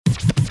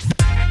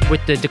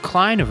with the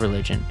decline of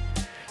religion,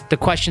 the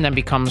question then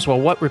becomes,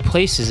 well, what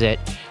replaces it?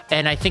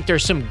 And I think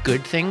there's some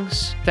good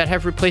things that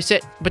have replaced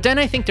it. But then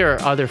I think there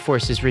are other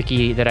forces,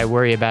 Ricky, that I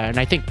worry about. And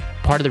I think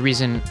part of the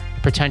reason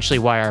potentially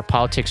why our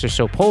politics are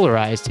so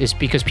polarized is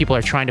because people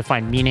are trying to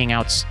find meaning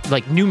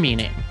like new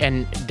meaning.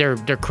 And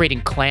they're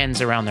creating clans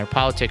around their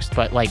politics,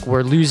 but like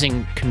we're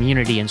losing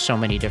community in so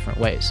many different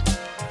ways.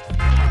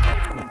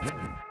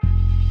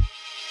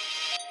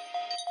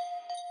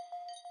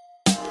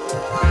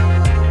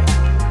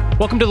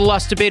 Welcome to The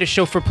Lost Debate, a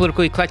show for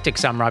political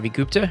eclectics. I'm Ravi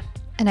Gupta.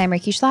 And I'm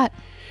Ricky Schlatt.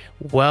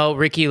 Well,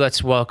 Ricky,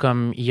 let's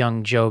welcome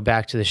young Joe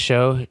back to the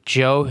show.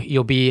 Joe,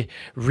 you'll be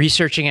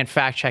researching and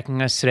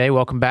fact-checking us today.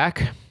 Welcome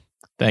back.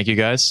 Thank you,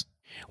 guys.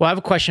 Well, I have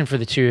a question for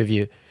the two of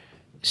you.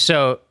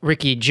 So,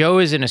 Ricky, Joe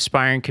is an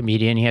aspiring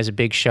comedian. He has a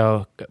big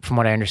show, from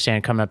what I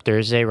understand, coming up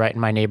Thursday right in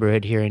my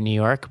neighborhood here in New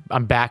York.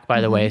 I'm back, by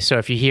the way. So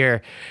if you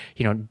hear,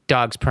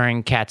 dogs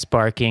purring, cats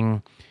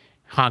barking,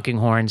 honking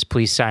horns,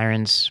 police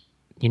sirens,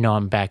 you know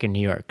I'm back in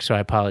New York, so I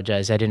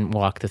apologize. I didn't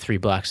walk the 3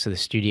 blocks to the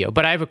studio.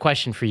 But I have a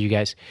question for you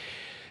guys.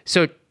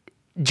 So,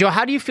 Joe,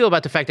 how do you feel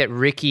about the fact that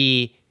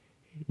Ricky,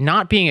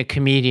 not being a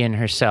comedian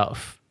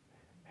herself,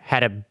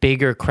 had a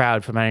bigger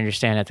crowd, from what I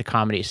understand, at the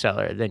Comedy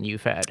Cellar than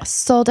you've had? A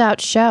sold-out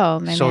show,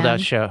 my man.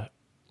 Sold-out show.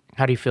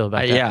 How do you feel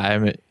about that?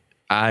 Yeah,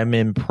 I'm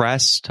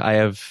impressed.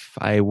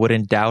 I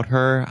wouldn't doubt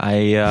her.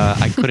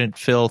 I couldn't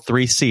fill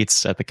 3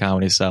 seats at the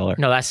Comedy Cellar.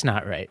 No, that's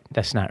not right.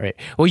 That's not right.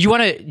 Well, do you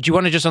want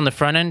to just on the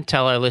front end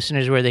tell our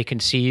listeners where they can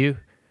see you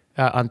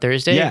on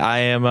Thursday? Yeah, I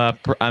am. I'm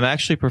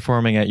actually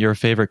performing at your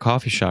favorite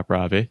coffee shop,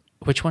 Ravi.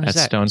 Which one is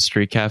that? At Stone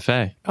Street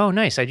Cafe. Oh,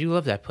 nice. I do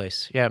love that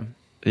place. Yeah.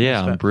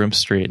 Yeah, on Broome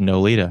Street in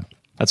Nolita.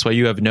 That's why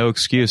you have no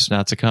excuse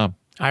not to come.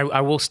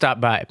 I will stop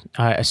by,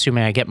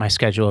 assuming I get my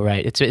schedule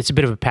right. It's a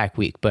bit of a packed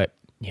week, but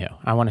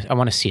I want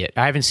to see it.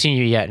 I haven't seen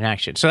you yet in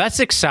action, so that's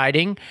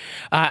exciting.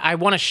 I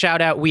want to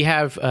shout out. We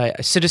have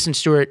a Citizen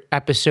Stewart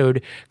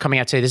episode coming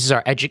out today. This is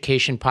our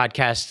education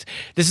podcast.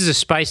 This is a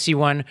spicy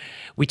one.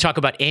 We talk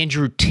about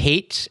Andrew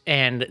Tate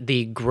and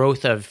the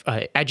growth of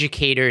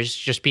educators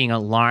just being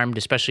alarmed,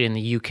 especially in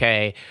the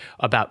UK,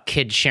 about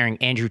kids sharing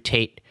Andrew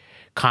Tate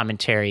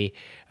commentary.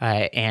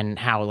 And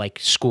how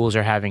schools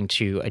are having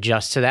to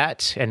adjust to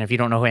that. And if you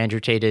don't know who Andrew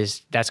Tate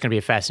is, that's going to be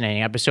a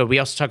fascinating episode. We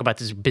also talk about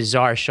this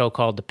bizarre show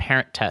called The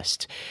Parent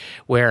Test,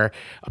 where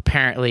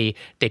apparently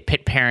they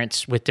pit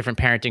parents with different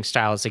parenting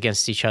styles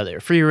against each other,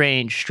 free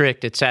range,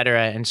 strict,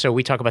 etc. And so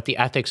we talk about the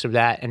ethics of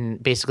that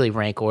and basically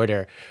rank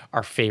order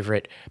our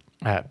favorite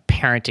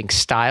parenting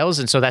styles.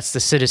 And so that's the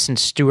Citizen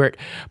Stewart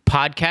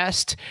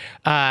podcast.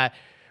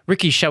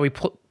 Ricky, shall we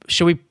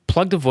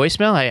plug the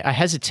voicemail? I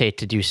hesitate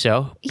to do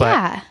so, but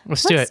yeah,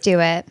 let's do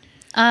it.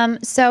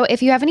 So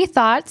if you have any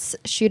thoughts,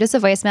 shoot us a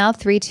voicemail,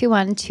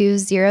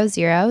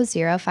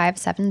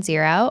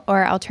 321-200-0570,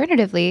 or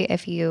alternatively,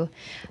 if you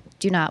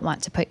do not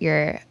want to put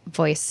your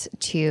voice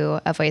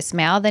to a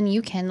voicemail, then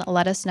you can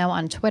let us know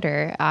on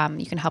Twitter.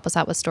 You can help us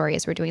out with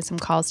stories. We're doing some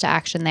calls to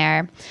action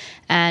there,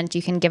 and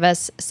you can give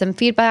us some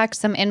feedback,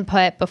 some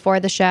input before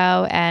the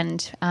show,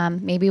 and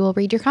maybe we'll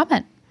read your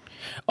comment.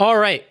 All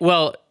right.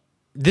 Well,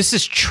 this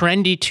is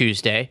Trendy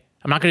Tuesday.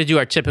 I'm not going to do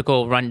our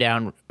typical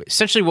rundown.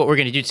 Essentially, what we're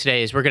going to do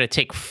today is we're going to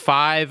take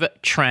 5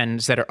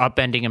 trends that are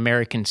upending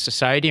American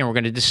society, and we're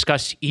going to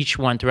discuss each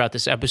one throughout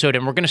this episode.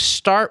 And we're going to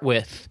start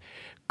with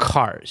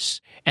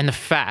cars and the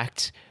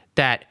fact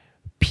that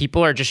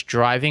people are just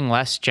driving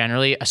less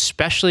generally,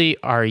 especially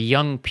our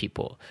young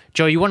people.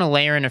 Joe, you want to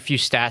layer in a few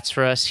stats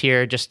for us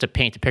here just to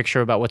paint the picture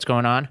about what's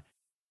going on?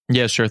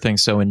 Yeah, sure thing.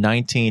 So in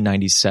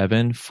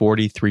 1997,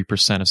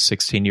 43% of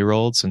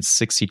 16-year-olds and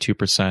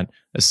 62%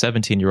 of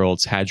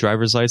 17-year-olds had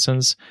driver's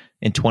license.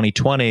 In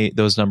 2020,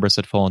 those numbers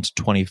had fallen to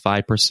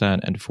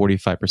 25% and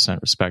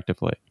 45%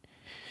 respectively.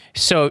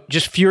 So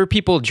just fewer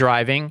people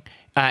driving.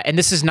 And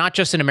this is not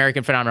just an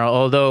American phenomenon,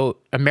 although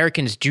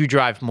Americans do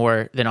drive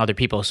more than other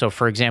people. So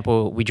for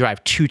example, we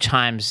drive 2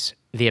 times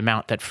the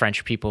amount that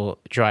French people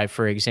drive,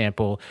 for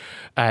example.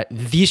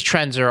 These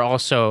trends are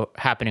also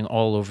happening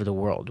all over the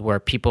world, where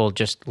people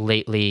just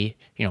lately,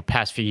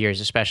 past few years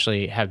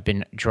especially, have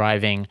been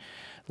driving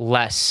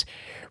less.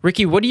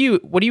 Ricky, what do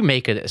you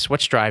make of this?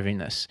 What's driving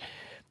this?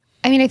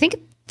 I mean, I think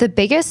the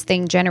biggest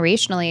thing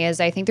generationally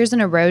is I think there's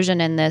an erosion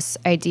in this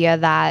idea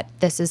that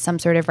this is some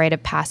sort of rite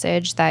of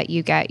passage, that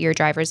you get your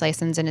driver's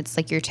license and it's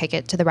like your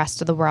ticket to the rest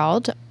of the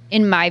world.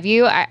 In my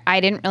view, I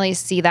didn't really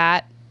see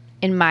that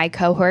in my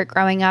cohort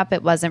growing up.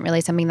 It wasn't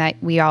really something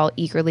that we all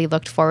eagerly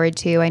looked forward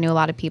to. I knew a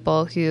lot of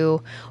people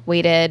who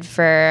waited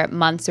for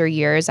months or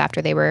years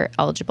after they were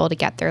eligible to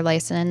get their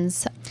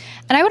license.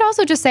 And I would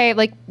also just say,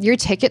 your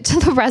ticket to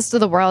the rest of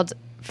the world,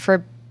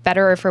 for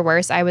better or for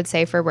worse, I would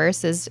say for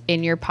worse, is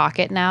in your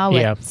pocket now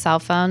with cell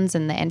phones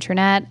and the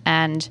internet.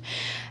 And,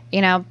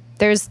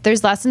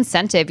 there's less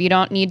incentive. You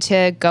don't need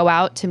to go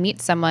out to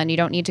meet someone. You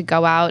don't need to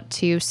go out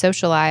to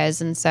socialize.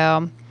 And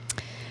so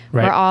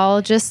we're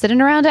all just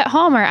sitting around at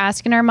home or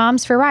asking our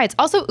moms for rides.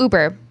 Also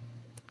Uber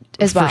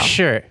as well.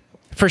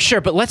 For sure.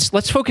 But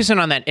let's focus in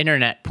on that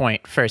internet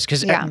point first.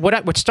 Because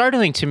what's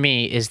startling to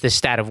me is the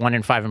stat of 1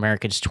 in 5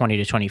 Americans 20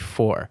 to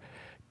 24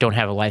 don't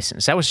have a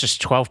license. That was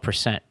just 12%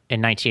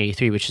 in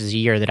 1983, which is the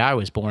year that I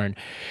was born.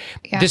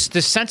 Yeah.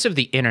 This sense of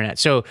the internet.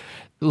 So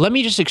let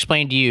me just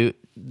explain to you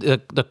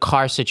the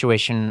car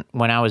situation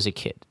when I was a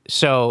kid.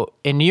 So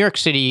in New York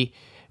City,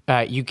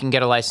 you can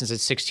get a license at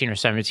 16 or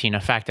 17,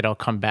 a fact that I'll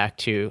come back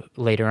to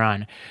later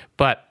on.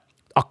 But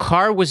a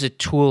car was a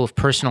tool of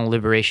personal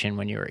liberation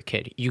when you were a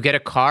kid. You get a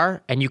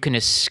car and you can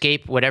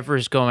escape whatever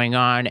is going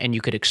on and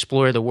you could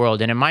explore the world.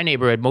 And in my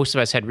neighborhood, most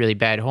of us had really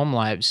bad home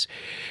lives.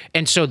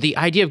 And so the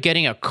idea of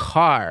getting a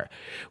car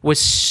was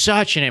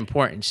such an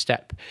important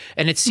step.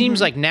 And it seems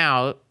like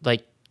now,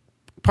 like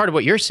part of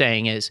what you're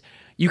saying is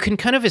you can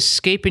kind of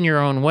escape in your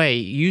own way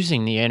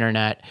using the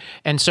internet.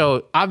 And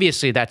so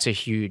obviously that's a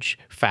huge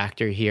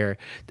factor here.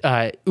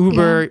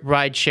 Uber,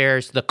 ride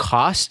shares, the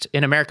cost.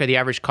 In America, the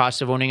average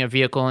cost of owning a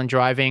vehicle and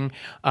driving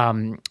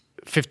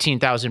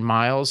 15,000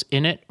 miles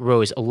in it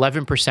rose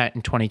 11%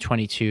 in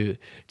 2022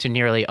 to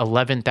nearly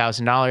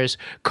 $11,000.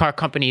 Car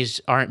companies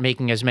aren't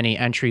making as many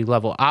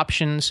entry-level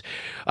options.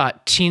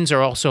 Teens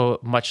are also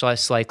much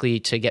less likely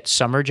to get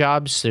summer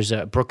jobs. There's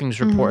a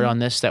Brookings report on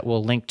this that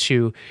we'll link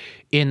to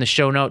in the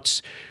show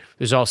notes.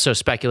 There's also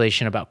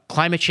speculation about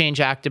climate change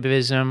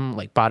activism,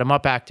 like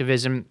bottom-up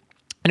activism.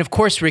 And of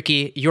course,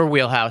 Ricky, your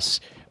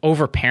wheelhouse,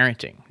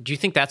 overparenting. Do you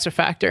think that's a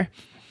factor?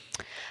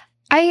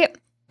 I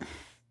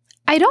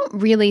don't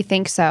really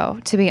think so,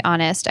 to be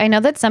honest. I know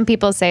that some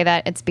people say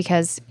that it's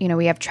because,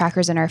 we have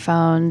trackers in our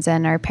phones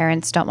and our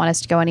parents don't want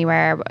us to go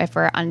anywhere if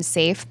we're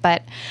unsafe.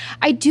 But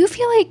I do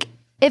feel like,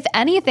 if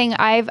anything,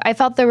 I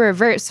felt the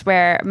reverse,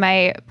 where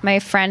my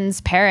friends'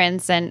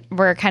 parents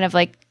were kind of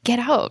like, get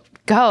out,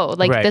 go.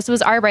 Like, This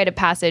was our rite of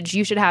passage.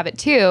 You should have it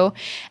too.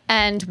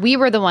 And we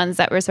were the ones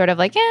that were sort of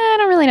like, I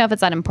don't really know if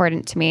it's that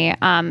important to me.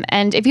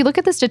 And if you look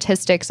at the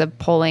statistics of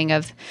polling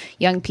of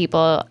young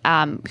people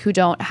who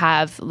don't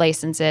have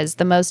licenses,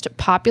 the most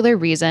popular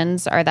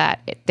reasons are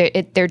that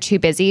they're too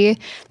busy,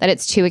 that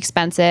it's too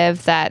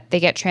expensive, that they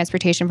get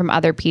transportation from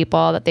other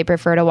people, that they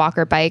prefer to walk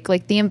or bike.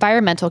 Like, the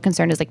environmental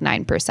concern is like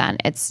 9%.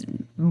 It's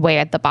way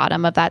at the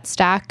bottom of that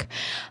stack.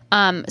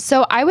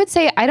 So I would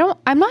say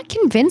I'm not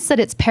convinced that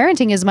it's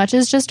parenting as much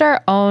as just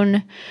our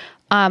own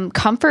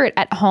comfort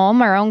at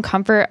home, our own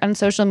comfort on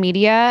social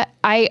media.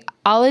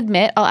 I'll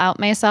admit, I'll out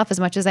myself as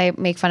much as I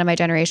make fun of my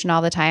generation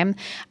all the time.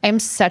 I'm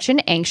such an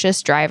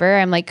anxious driver.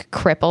 I'm like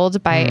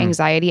crippled by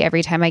anxiety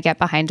every time I get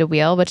behind a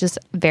wheel, which is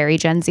very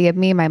Gen Z of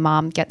me. My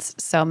mom gets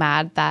so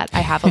mad that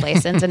I have a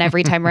license, and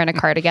every time we're in a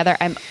car together,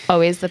 I'm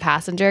always the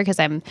passenger because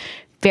I'm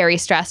very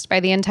stressed by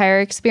the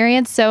entire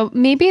experience. So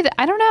maybe,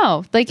 I don't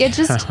know, like it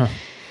just...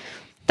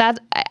 That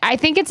I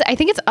think it's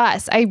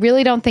us. I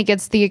really don't think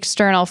it's the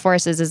external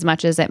forces as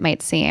much as it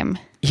might seem.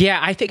 Yeah,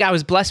 I think I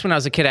was blessed when I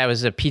was a kid. I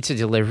was a pizza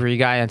delivery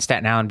guy on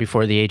Staten Island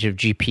before the age of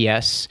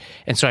GPS.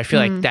 And so I feel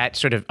like that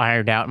sort of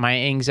ironed out my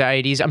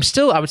anxieties. I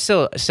would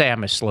still say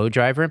I'm a slow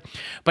driver.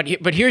 But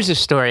here's the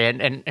story,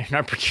 and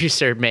our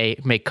producer may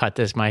cut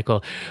this,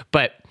 Michael.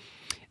 But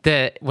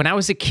when I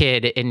was a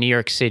kid in New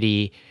York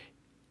City,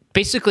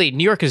 basically,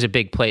 New York is a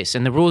big place,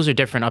 and the rules are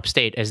different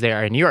upstate as they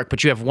are in New York,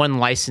 but you have one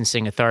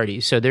licensing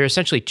authority. So there are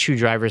essentially two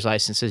driver's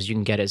licenses you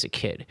can get as a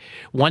kid.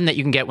 One that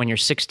you can get when you're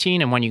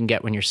 16 and one you can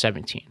get when you're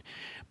 17.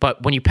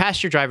 But when you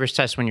pass your driver's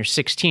test when you're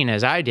 16,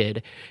 as I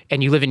did,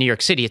 and you live in New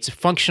York City, it's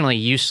functionally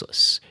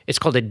useless. It's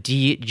called a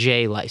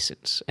DJ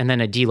license, and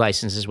then a D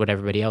license is what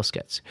everybody else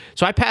gets.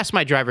 So I passed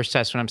my driver's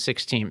test when I'm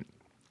 16.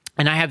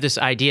 And I have this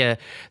idea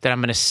that I'm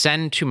going to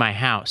send to my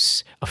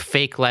house a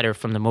fake letter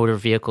from the motor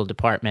vehicle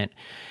department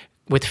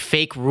with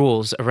fake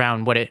rules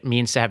around what it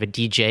means to have a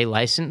DJ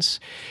license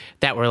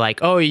that were like,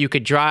 oh, you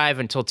could drive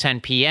until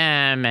 10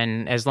 p.m.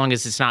 and as long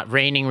as it's not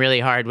raining really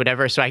hard,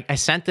 whatever. So I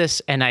sent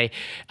this, and I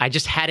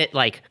just had it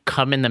like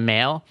come in the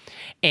mail,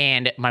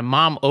 and my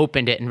mom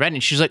opened it and read it,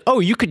 and she was like, oh,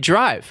 you could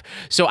drive.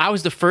 So I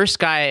was the first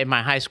guy in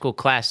my high school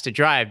class to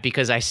drive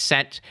because I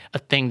sent a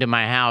thing to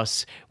my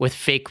house with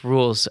fake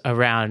rules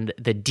around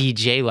the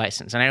DJ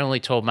license. And I only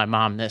told my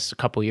mom this a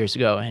couple years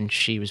ago, and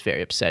she was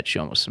very upset. She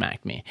almost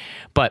smacked me.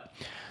 But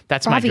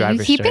that's Bobby, my driver's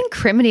you keep story.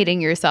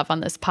 Incriminating yourself on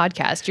this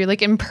podcast. You're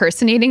like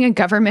impersonating a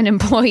government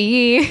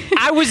employee.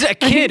 I was a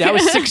kid. I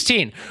was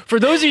 16. For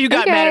those of you who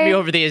got mad at me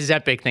over the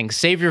Ozempic thing,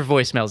 save your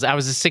voicemails. I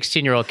was a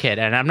 16-year-old kid,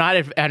 and I'm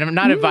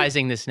not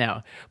advising this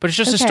now. But it's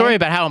just a story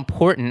about how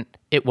important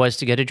it was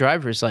to get a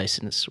driver's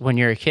license when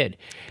you're a kid.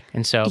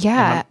 And so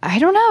I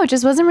don't know. It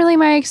just wasn't really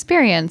my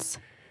experience.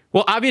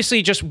 Well,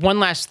 obviously, just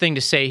one last thing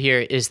to say here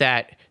is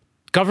that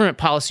government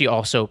policy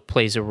also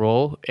plays a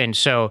role. And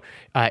so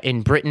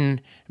in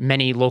Britain,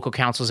 many local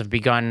councils have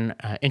begun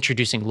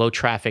introducing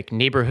low-traffic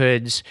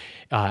neighborhoods.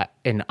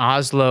 In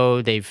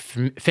Oslo, they've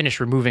finished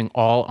removing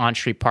all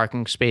on-street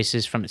parking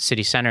spaces from its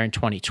city center in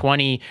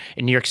 2020.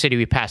 In New York City,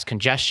 we passed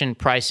congestion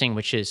pricing,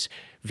 which is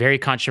very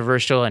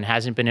controversial and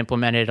hasn't been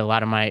implemented. A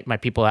lot of my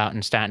people out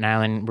in Staten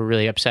Island were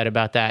really upset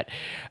about that.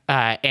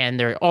 And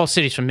there are all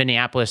cities from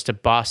Minneapolis to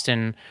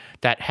Boston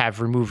that have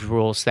removed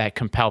rules that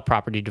compel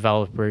property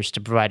developers to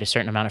provide a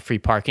certain amount of free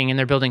parking in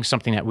their buildings,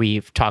 something that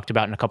we've talked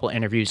about in a couple of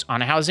interviews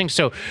on housing.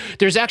 So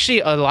there's actually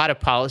a lot of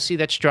policy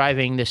that's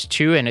driving this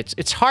too. And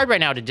it's hard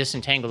right now to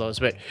disentangle those.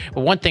 But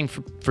one thing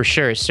for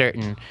sure is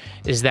certain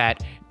is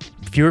that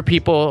fewer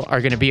people are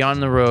going to be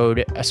on the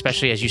road,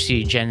 especially as you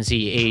see Gen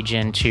Z age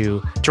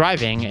into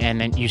driving, and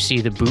then you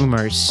see the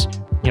boomers,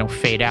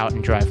 fade out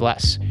and drive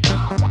less.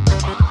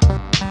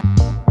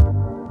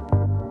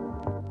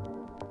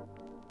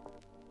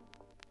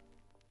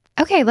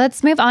 Okay,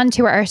 let's move on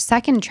to our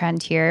second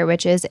trend here,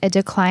 which is a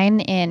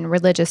decline in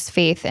religious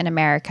faith in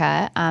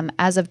America.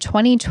 As of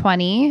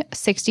 2020,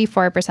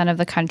 64% of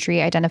the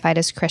country identified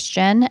as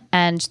Christian,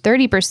 and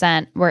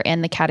 30% were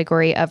in the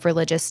category of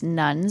religious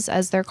nuns,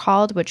 as they're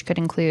called, which could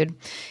include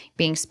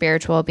being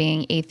spiritual,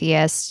 being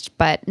atheist,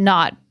 but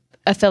not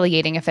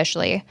affiliating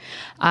officially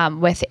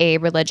with a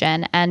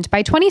religion. And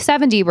by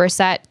 2070, we're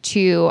set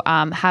to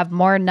have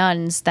more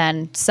nuns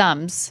than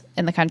sums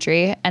in the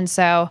country. And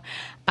so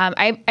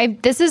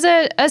this is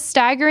a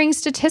staggering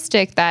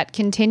statistic that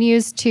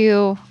continues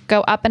to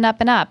go up and up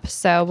and up.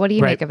 So what do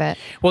you make of it?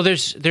 Well,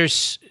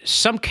 there's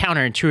some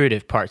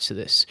counterintuitive parts to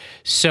this.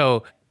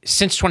 So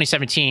since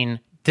 2017,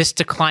 this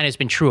decline has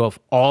been true of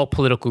all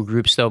political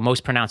groups, though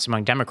most pronounced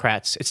among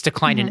Democrats. It's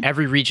declined in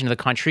every region of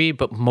the country,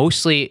 but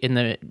mostly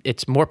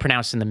it's more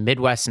pronounced in the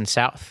Midwest and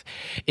South.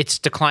 It's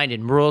declined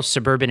in rural,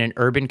 suburban, and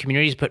urban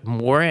communities, but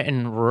more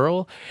in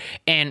rural.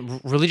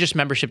 And religious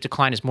membership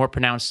decline is more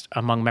pronounced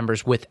among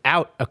members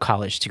without a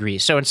college degree.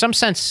 So in some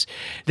sense,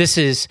 this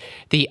is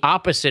the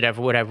opposite of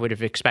what I would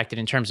have expected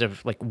in terms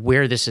of like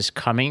where this is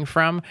coming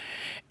from.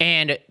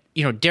 And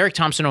Derek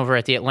Thompson over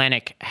at The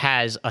Atlantic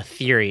has a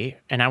theory,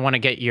 and I want to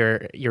get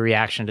your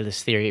reaction to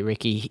this theory,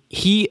 Ricky.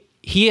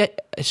 He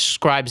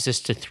ascribes this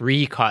to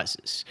three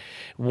causes.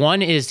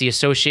 One is the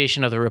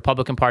association of the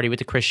Republican Party with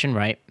the Christian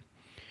right.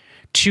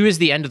 Two is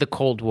the end of the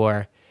Cold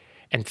War.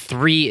 And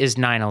three is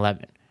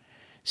 9/11.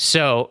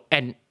 So,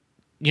 and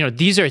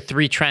these are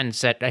three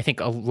trends that I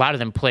think a lot of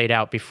them played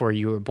out before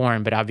you were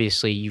born, but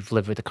obviously you've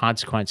lived with the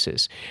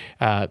consequences,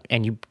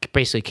 and you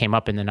basically came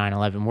up in the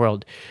 9/11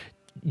 world.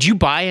 Do you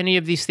buy any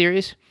of these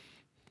theories?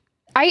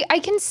 I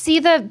can see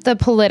the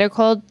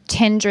political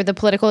tinge or the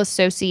political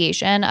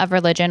association of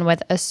religion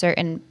with a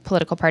certain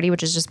political party,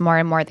 which is just more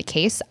and more the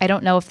case. I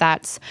don't know if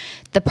that's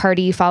the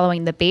party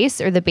following the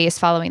base or the base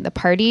following the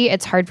party.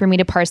 It's hard for me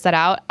to parse that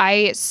out.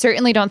 I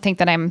certainly don't think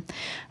that I'm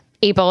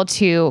able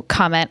to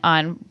comment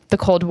on the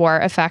Cold War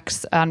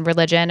effects on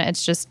religion.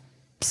 It's just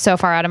so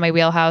far out of my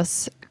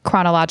wheelhouse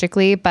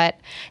chronologically,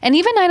 and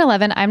even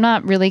 9/11, I'm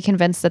not really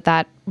convinced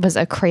that was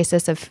a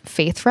crisis of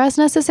faith for us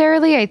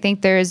necessarily. I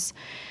think there's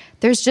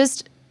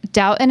just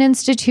doubt in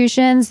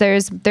institutions.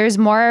 There's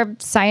more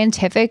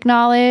scientific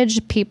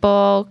knowledge,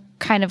 people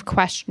kind of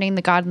questioning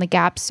the God in the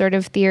gap sort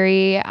of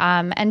theory.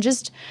 And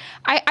just,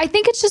 I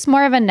think it's just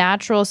more of a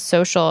natural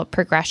social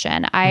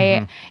progression.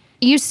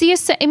 You see,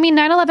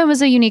 9/11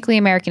 was a uniquely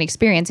American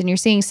experience, and you're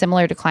seeing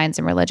similar declines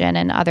in religion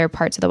in other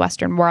parts of the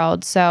Western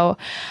world. So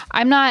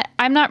I'm not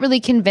really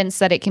convinced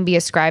that it can be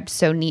ascribed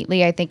so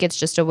neatly. I think it's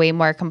just a way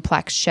more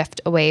complex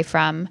shift away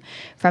from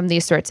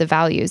these sorts of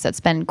values that's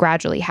been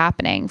gradually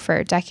happening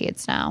for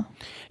decades now.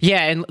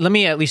 Yeah, and let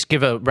me at least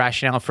give a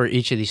rationale for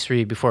each of these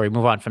three before we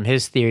move on from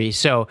his theory.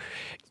 So,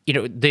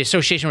 the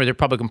association with the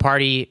Republican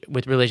Party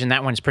with religion,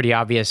 that one's pretty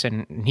obvious.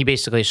 And he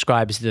basically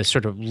ascribes the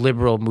sort of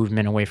liberal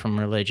movement away from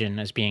religion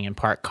as being in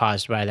part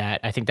caused by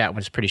that. I think that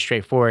one's pretty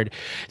straightforward.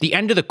 The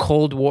end of the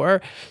Cold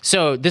War.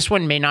 So this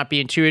one may not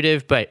be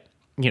intuitive, but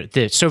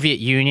the Soviet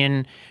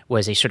Union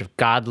was a sort of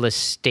godless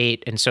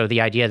state. And so the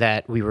idea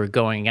that we were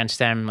going against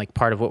them, like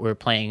part of what we were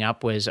playing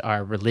up was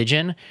our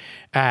religion.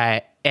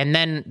 And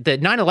then the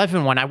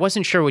 9/11 one, I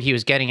wasn't sure what he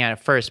was getting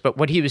at first, but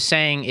what he was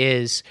saying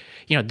is,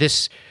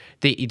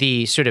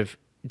 the sort of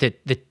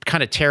the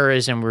kind of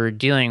terrorism we're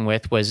dealing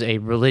with was a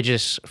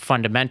religious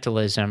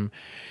fundamentalism.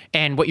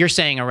 And what you're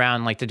saying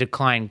around like the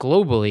decline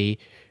globally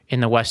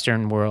in the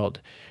Western world,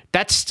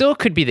 that still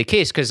could be the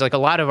case because like a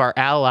lot of our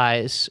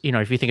allies,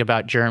 if you think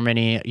about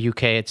Germany,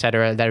 UK, et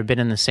cetera, that have been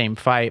in the same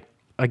fight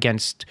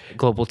against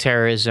global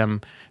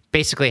terrorism,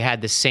 basically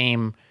had the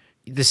same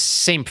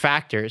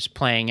factors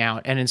playing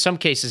out, and in some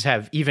cases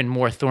have even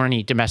more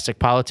thorny domestic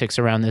politics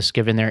around this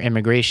given their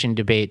immigration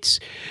debates.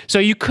 So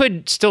you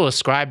could still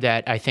ascribe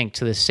that, I think,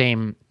 to the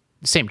same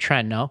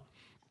trend, no?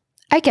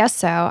 I guess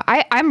so.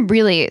 I'm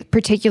really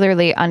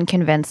particularly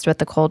unconvinced with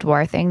the Cold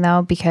War thing,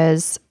 though,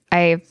 because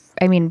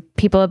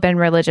people have been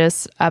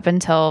religious up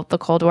until the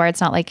Cold War. It's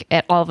not like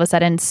it all of a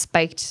sudden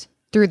spiked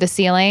through the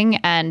ceiling.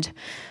 And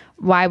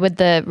why would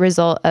the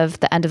result of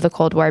the end of the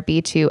Cold War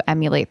be to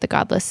emulate the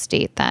godless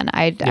state then?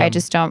 I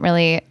just don't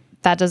really,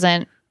 that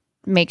doesn't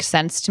make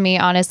sense to me,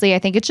 honestly. I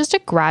think it's just a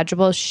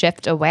gradual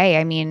shift away.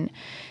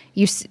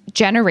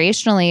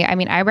 generationally, I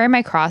mean, I wear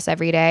my cross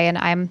every day, and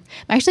I'm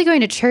actually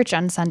going to church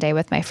on Sunday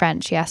with my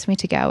friend. She asked me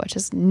to go, which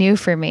is new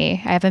for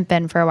me. I haven't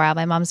been for a while.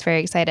 My mom's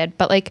very excited.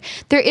 But like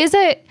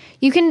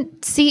you can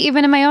see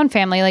even in my own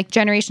family, like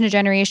generation to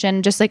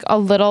generation, just like a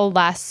little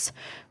less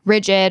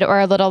rigid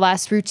or a little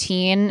less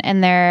routine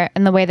in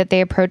the way that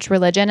they approach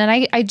religion.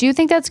 And I do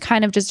think that's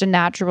kind of just a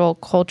natural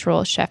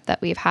cultural shift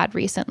that we've had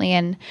recently,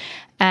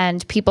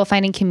 and people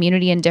finding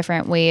community in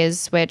different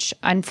ways, which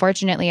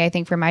unfortunately I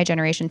think for my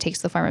generation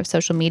takes the form of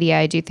social media.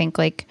 I do think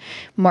like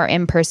more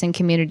in-person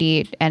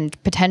community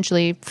and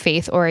potentially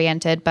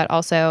faith-oriented, but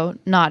also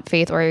not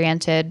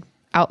faith-oriented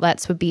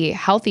outlets would be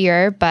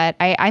healthier. But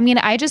I mean,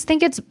 I just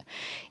think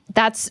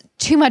that's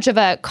too much of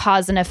a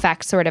cause and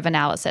effect sort of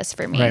analysis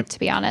for me, right, to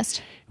be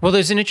honest. Well,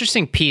 there's an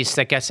interesting piece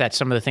that gets at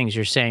some of the things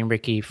you're saying,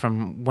 Ricky,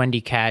 from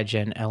Wendy Kaj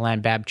and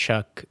Alan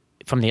Babchuk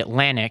from The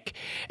Atlantic.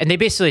 And they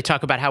basically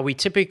talk about how we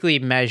typically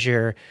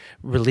measure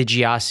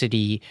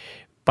religiosity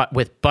but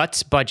with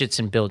butts, budgets,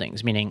 and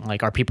buildings, meaning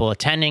like, are people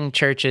attending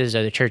churches?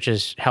 Are the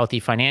churches healthy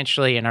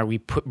financially? And are we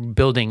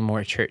building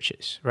more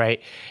churches,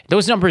 right?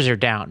 Those numbers are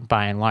down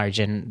by and large.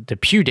 And the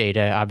Pew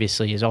data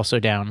obviously is also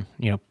down,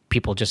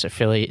 people just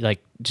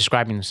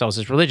describing themselves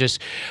as religious.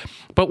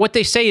 But what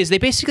they say is they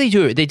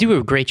do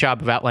a great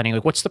job of outlining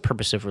like, what's the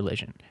purpose of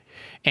religion?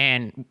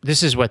 And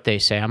this is what they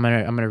say. I'm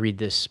gonna read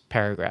this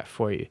paragraph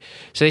for you.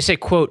 So they say,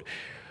 quote,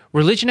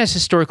 "Religion has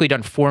historically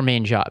done four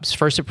main jobs.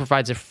 First, it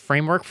provides a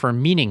framework for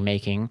meaning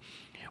making,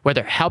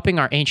 whether helping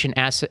our ancient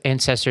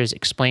ancestors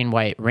explain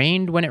why it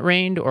rained when it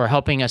rained, or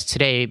helping us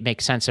today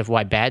make sense of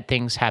why bad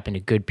things happen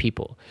to good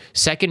people.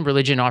 Second,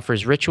 religion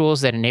offers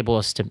rituals that enable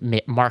us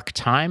to mark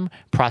time,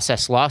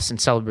 process loss, and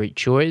celebrate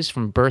joys,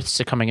 from births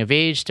to coming of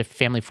age, to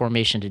family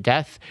formation to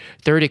death.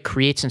 Third, it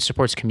creates and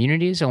supports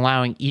communities,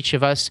 allowing each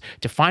of us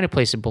to find a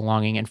place of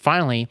belonging. And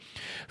finally,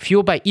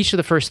 fueled by each of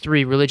the first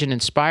three, religion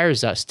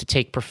inspires us to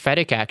take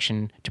prophetic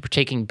action to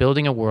partake in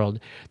building a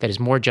world that is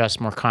more just,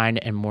 more kind,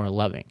 and more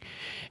loving."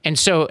 And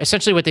so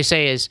essentially what they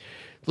say is,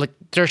 look,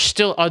 there's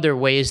still other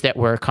ways that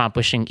we're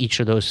accomplishing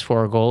each of those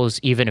four goals,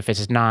 even if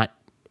it's not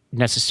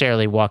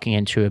necessarily walking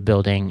into a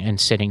building and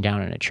sitting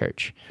down in a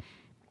church.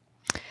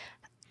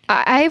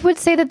 I would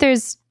say that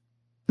there's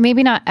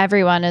maybe not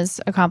everyone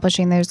is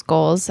accomplishing those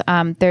goals.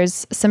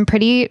 There's some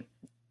pretty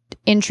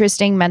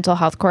interesting mental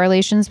health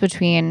correlations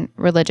between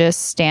religious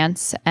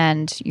stance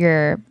and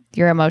your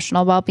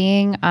emotional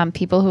well-being.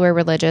 People who are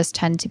religious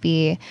tend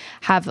to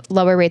have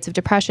lower rates of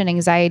depression,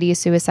 anxiety,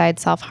 suicide,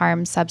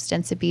 self-harm,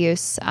 substance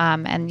abuse.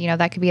 And,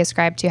 that could be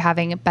ascribed to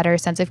having a better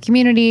sense of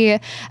community,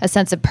 a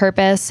sense of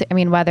purpose. I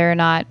mean, whether or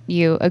not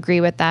you agree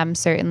with them,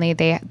 certainly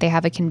they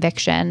have a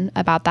conviction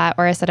about that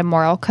or a set of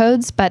moral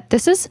codes. But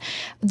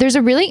there's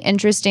a really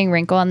interesting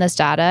wrinkle in this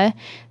data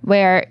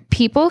where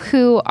people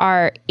who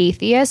are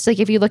atheists, like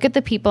if you look at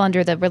the people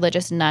under the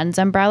religious nuns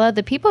umbrella,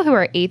 the people who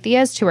are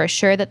atheists, who are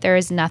sure that there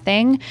is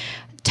nothing,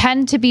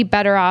 tend to be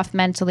better off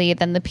mentally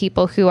than the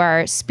people who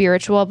are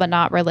spiritual but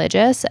not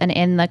religious. And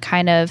in the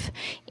kind of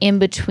in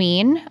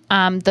between,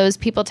 those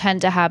people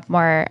tend to have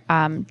more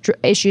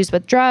issues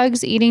with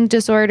drugs, eating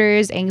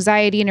disorders,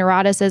 anxiety,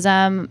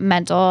 neuroticism,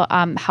 mental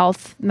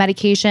health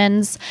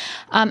medications.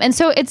 And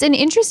so it's an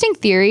interesting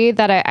theory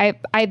that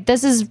I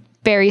this is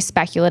very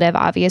speculative,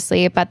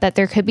 obviously, but that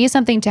there could be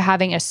something to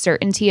having a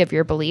certainty of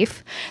your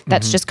belief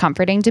that's just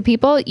comforting to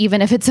people,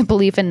 even if it's a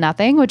belief in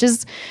nothing, which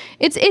is,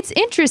 it's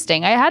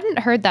interesting. I hadn't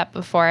heard that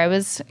before. I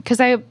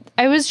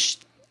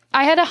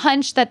had a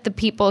hunch that the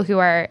people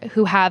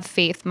who have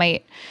faith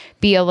might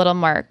be a little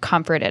more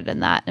comforted in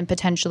that and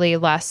potentially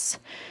less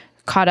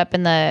caught up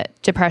in the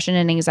depression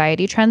and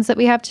anxiety trends that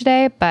we have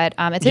today. But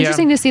it's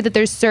interesting to see that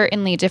there's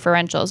certainly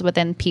differentials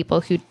within people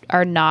who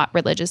are not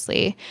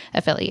religiously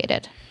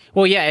affiliated.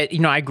 Well, yeah,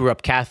 I grew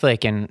up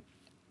Catholic and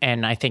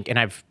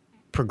I've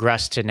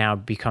progressed to now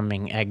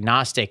becoming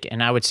agnostic.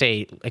 And I would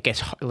say,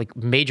 like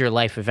major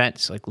life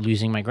events, like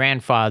losing my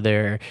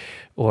grandfather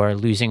or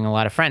losing a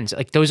lot of friends,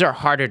 like those are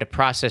harder to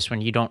process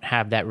when you don't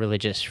have that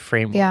religious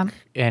framework. Yeah.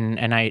 And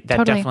that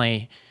totally.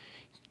 Definitely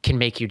can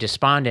make you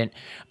despondent.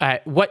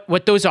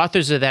 What those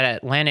authors of that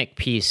Atlantic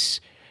piece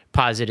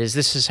posit is,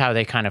 this is how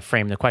they kind of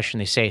frame the question.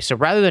 They say, so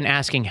rather than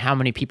asking how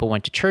many people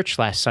went to church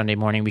last Sunday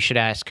morning, we should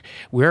ask,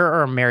 where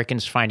are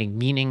Americans finding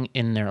meaning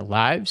in their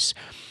lives?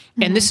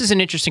 Mm-hmm. And this is an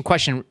interesting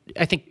question.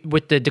 I think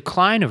with the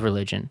decline of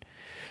religion,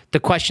 the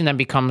question then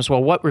becomes,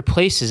 well, what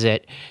replaces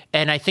it?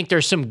 And I think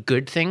there's some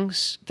good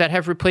things that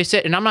have replaced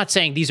it. And I'm not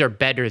saying these are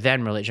better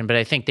than religion, but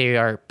I think they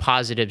are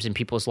positives in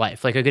people's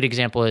life. Like a good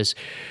example is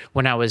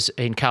when I was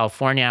in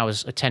California, I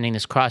was attending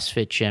this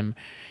CrossFit gym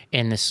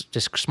in this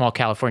small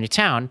California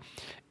town.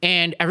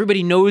 And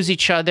everybody knows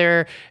each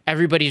other.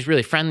 Everybody's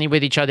really friendly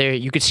with each other.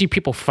 You could see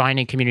people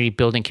finding community,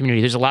 building community.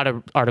 There's a lot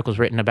of articles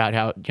written about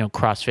how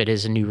CrossFit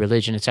is a new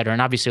religion, et cetera.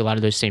 And obviously a lot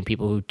of those same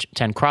people who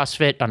attend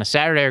CrossFit on a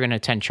Saturday are going to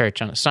attend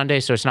church on a Sunday.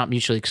 So it's not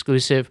mutually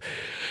exclusive.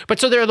 But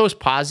so there are those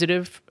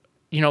positive,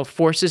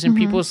 forces in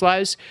people's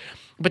lives.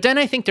 But then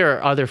I think there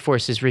are other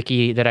forces,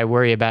 Ricky, that I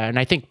worry about. And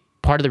I think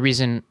part of the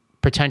reason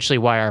potentially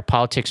why our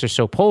politics are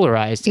so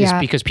polarized is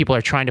because people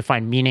are trying to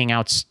find meaning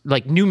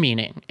like new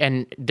meaning,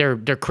 and they're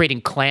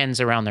creating clans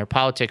around their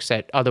politics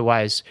that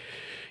otherwise,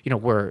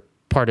 were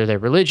part of their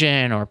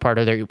religion or part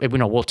of their,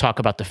 we'll talk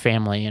about the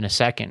family in a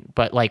second,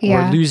 but like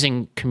we're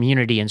losing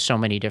community in so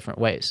many different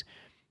ways.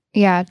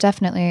 Yeah,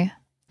 definitely.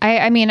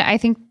 I mean, I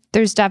think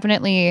there's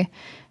definitely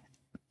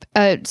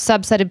a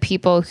subset of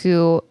people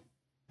who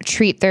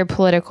treat their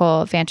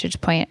political vantage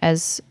point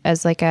as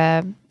like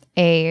a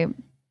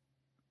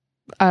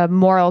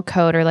moral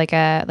code or like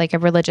a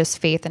religious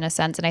faith in a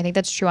sense. And I think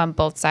that's true on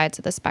both sides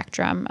of the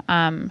spectrum.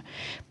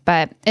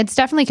 But it's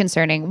definitely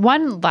concerning.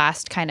 One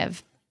last kind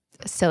of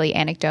silly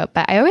anecdote,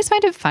 but I always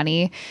find it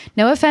funny.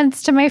 No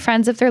offense to my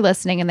friends if they're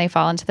listening and they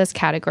fall into this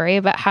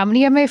category, but how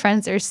many of my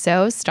friends are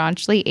so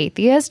staunchly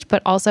atheist,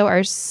 but also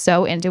are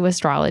so into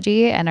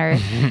astrology and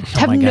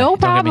have no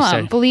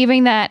problem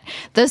believing that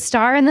the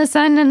star and the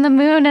sun and the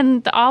moon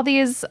and all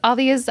these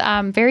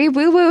very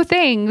woo-woo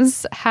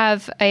things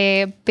have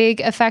a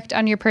big effect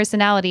on your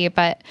personality,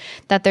 but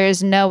that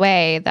there's no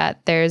way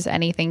that there's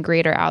anything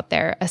greater out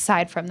there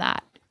aside from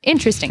that.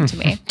 Interesting to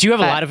me. Do you have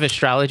a lot of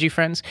astrology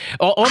friends?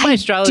 All my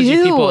astrology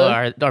people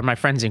are my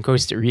friends in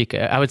Costa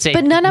Rica. I would say,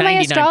 but none of my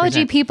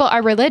astrology people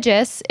are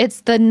religious.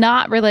 It's the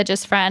not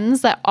religious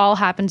friends that all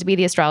happen to be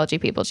the astrology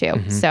people too.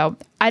 So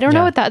I don't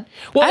know what that.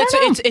 Well,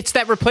 it's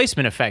that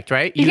replacement effect,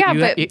 right? You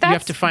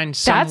have to find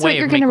some way. That's what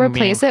you're going to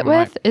replace it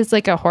with is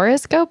like a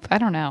horoscope. I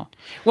don't know.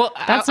 Well,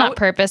 that's not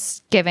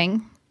purpose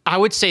giving. I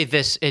would say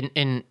this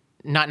in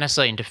not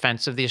necessarily in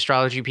defense of the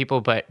astrology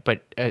people, but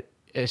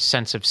a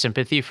sense of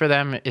sympathy for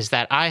them, is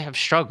that I have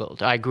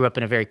struggled. I grew up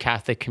in a very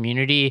Catholic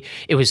community.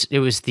 It was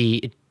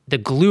the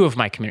glue of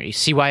my community.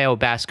 CYO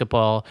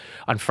basketball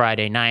on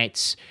Friday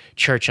nights,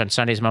 church on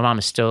Sundays. My mom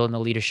is still in the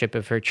leadership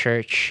of her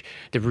church.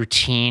 The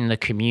routine, the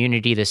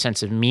community, the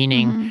sense of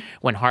meaning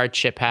when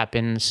hardship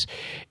happens,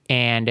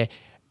 and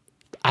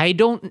I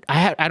don't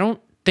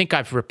think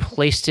I've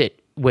replaced it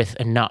with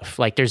enough.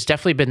 Like there's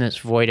definitely been this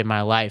void in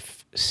my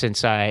life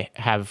since I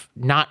have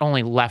not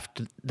only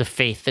left the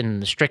faith in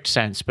the strict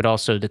sense, but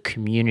also the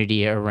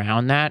community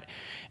around that.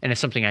 And it's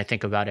something I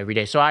think about every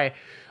day. So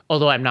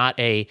although I'm not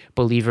a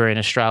believer in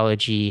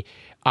astrology,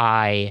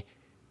 I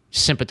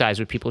sympathize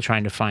with people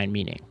trying to find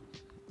meaning.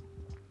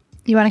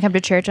 You want to come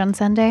to church on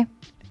Sunday?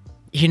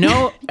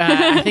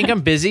 I think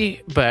I'm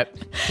busy, but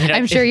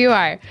I'm sure you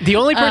are. The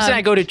only person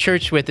I go to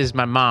church with is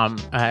my mom.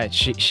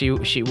 She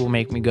will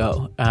make me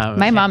go.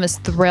 My mom is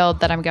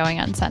thrilled that I'm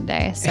going on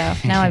Sunday, so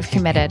now I've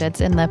committed.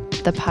 It's in the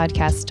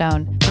podcast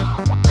stone.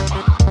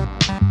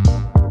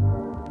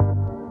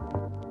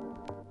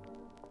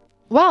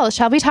 Well,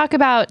 shall we talk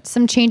about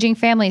some changing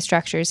family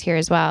structures here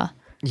as well?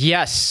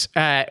 Yes.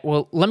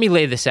 Well, let me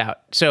lay this out.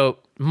 So,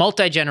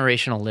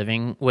 multi-generational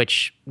living,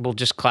 which we'll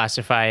just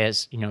classify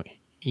as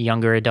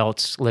younger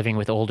adults living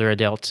with older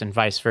adults and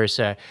vice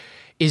versa,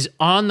 is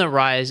on the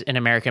rise in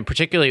America, and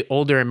particularly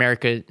older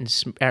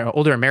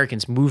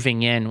Americans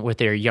moving in with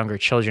their younger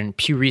children.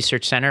 Pew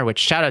Research Center, which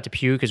shout out to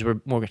Pew because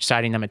we're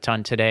citing them a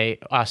ton today.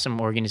 Awesome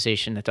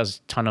organization that does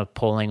a ton of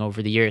polling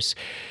over the years.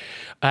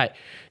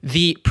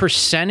 The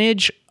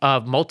percentage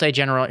of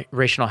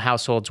multi-generational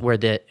households where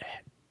the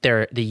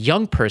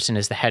young person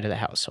is the head of the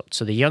household.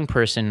 So the young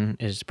person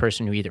is the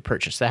person who either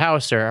purchased the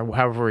house or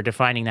however we're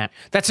defining that.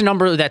 That's a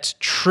number that's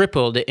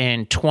tripled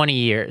in 20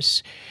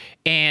 years.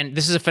 And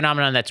this is a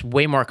phenomenon that's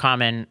way more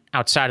common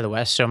outside of the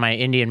West. So my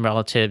Indian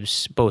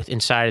relatives, both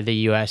inside of the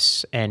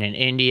U.S. and in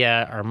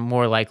India, are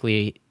more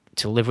likely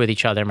to live with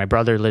each other. My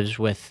brother lives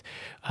with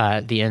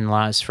the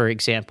in-laws, for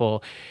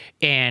example.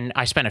 And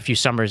I spent a few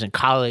summers in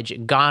college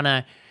in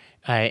Ghana,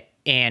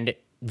 and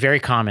very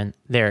common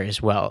there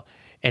as well.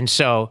 And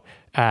so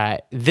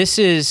this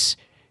is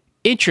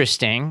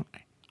interesting.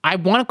 I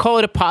want to call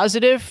it a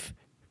positive.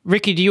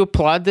 Ricky, do you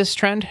applaud this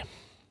trend?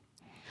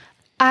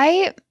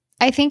 I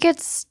think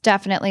it's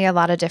definitely a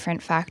lot of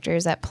different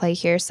factors at play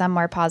here. Some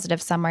more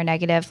positive, some more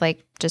negative,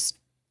 like just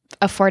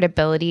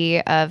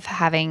affordability of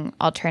having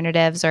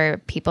alternatives or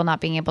people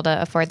not being able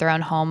to afford their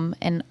own home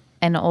in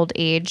old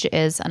age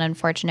is an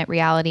unfortunate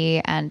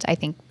reality. And I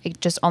think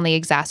it just only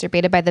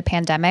exacerbated by the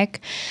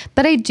pandemic.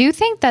 But I do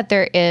think that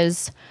there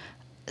is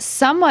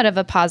somewhat of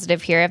a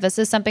positive here. If this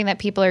is something that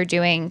people are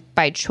doing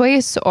by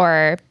choice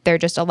or they're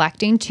just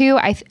electing to,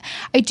 I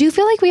do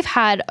feel like we've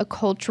had a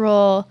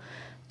cultural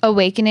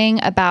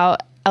awakening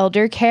about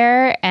elder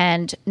care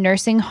and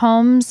nursing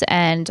homes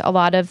and a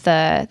lot of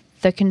the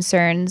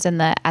concerns and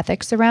the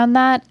ethics around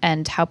that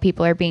and how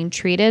people are being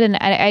treated. And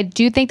I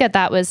do think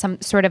that was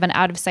some sort of an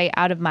out of sight,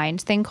 out of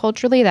mind thing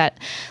culturally that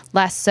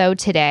less so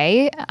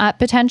today,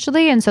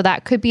 potentially. And so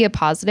that could be a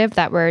positive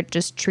that we're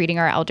just treating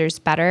our elders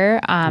better.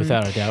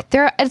 Without a doubt.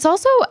 It's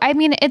also, I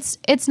mean,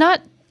 it's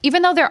not,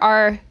 even though there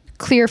are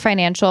clear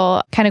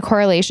financial kind of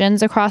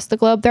correlations across the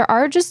globe, there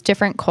are just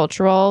different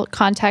cultural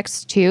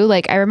contexts too.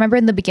 Like I remember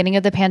in the beginning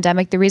of the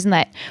pandemic,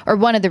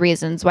 one of the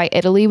reasons why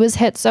Italy was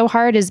hit so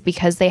hard is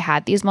because they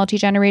had these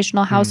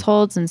multi-generational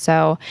households. And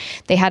so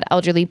they had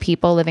elderly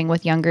people living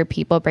with younger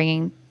people,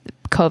 bringing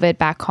COVID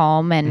back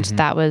home, and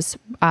that was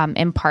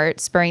in part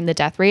spurring the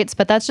death rates.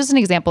 But that's just an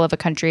example of a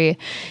country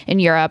in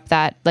Europe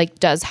that like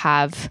does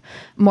have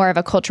more of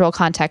a cultural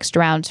context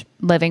around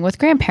living with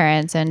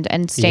grandparents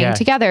and staying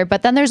together.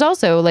 But then there's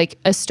also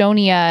like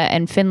Estonia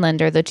and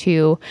Finland are the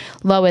two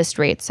lowest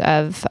rates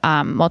of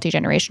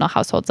multi-generational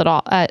households at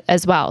all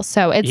as well.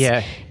 So it's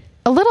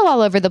a little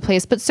all over the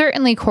place, but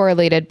certainly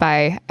correlated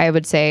by, I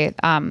would say,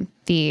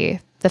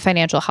 the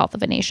financial health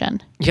of a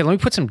nation. Yeah, let me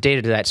put some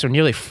data to that. So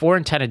nearly 4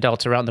 in 10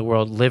 adults around the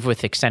world live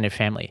with extended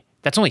family.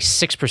 That's only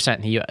 6%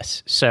 in the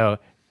US. So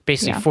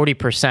basically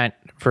 40%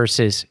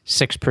 versus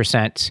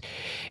 6%.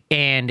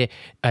 And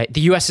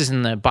the US is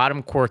in the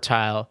bottom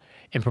quartile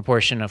in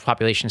proportion of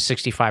population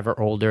 65 or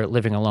older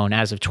living alone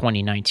as of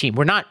 2019.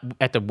 We're not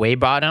at the way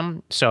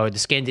bottom. So the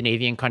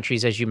Scandinavian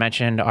countries, as you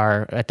mentioned,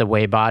 are at the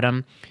way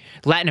bottom.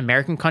 Latin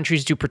American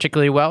countries do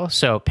particularly well.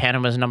 So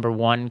Panama's number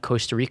 1,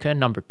 Costa Rica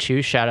number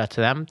 2. Shout out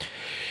to them.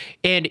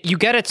 And you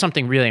get at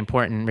something really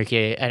important,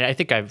 Ricky, and I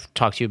think I've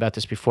talked to you about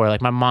this before.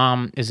 Like my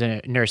mom is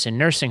a nurse in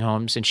nursing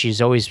homes, and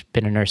she's always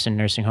been a nurse in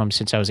nursing homes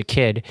since I was a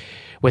kid,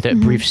 with a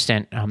brief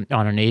stint on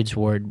an AIDS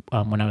ward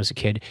when I was a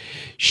kid.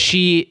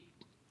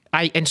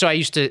 So I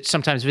used to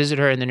sometimes visit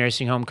her in the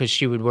nursing home because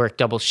she would work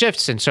double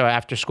shifts. And so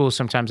after school,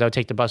 sometimes I would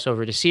take the bus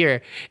over to see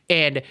her.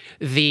 And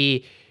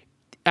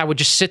I would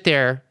just sit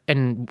there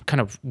and kind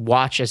of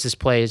watch as this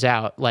plays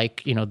out,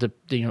 like,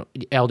 the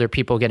elder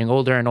people getting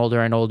older and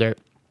older and older.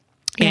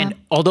 Yeah. And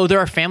although there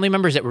are family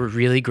members that were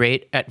really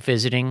great at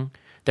visiting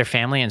their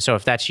family, and so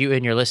if that's you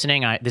and you're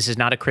listening, this is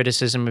not a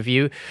criticism of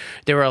you.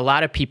 There were a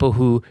lot of people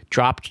who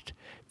dropped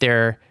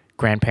their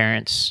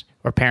grandparents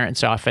or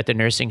parents off at the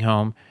nursing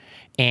home,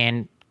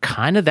 and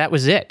kind of that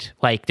was it.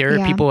 Like there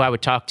are people I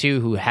would talk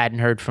to who hadn't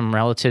heard from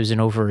relatives in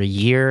over a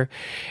year,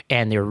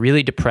 and they're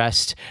really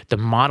depressed. The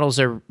models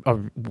are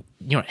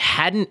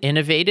hadn't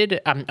innovated.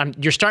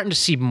 You're starting to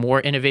see more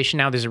innovation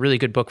now. There's a really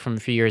good book from a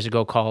few years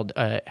ago called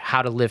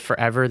How to Live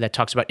Forever that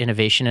talks about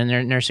innovation in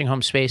their nursing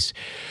home space.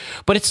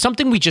 But it's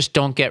something we just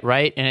don't get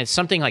right, and it's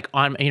something like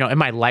on in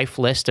my life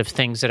list of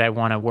things that I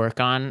want to work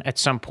on at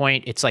some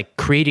point. It's like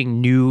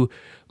creating new,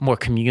 more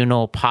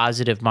communal,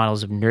 positive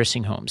models of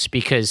nursing homes,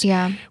 because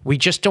we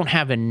just don't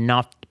have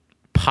enough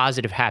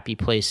positive, happy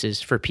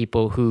places for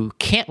people who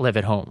can't live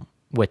at home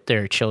with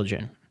their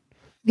children.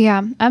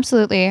 Yeah,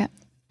 absolutely.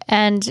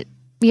 And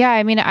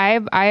I mean,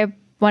 I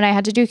when I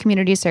had to do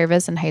community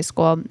service in high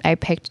school, I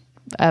picked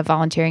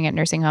volunteering at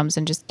nursing homes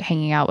and just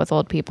hanging out with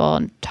old people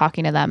and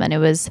talking to them. And it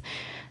was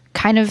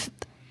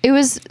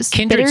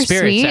kindred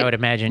spirits, I would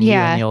imagine, you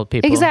and the old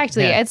people.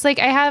 Exactly. Yeah. It's like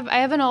I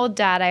have an old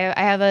dad. I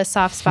have a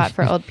soft spot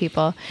for old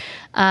people.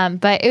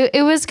 But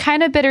it was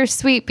kind of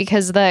bittersweet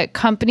because the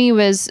company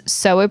was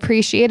so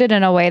appreciated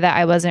in a way that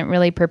I wasn't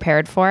really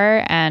prepared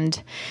for.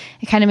 And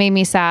it kind of made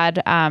me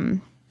sad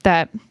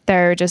that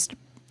they're just,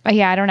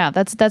 I don't know.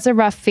 That's a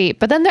rough feat.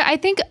 But then I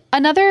think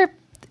another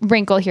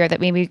wrinkle here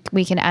that maybe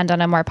we can end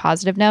on a more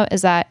positive note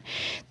is that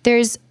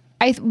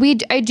I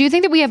do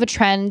think that we have a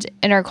trend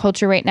in our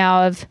culture right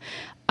now of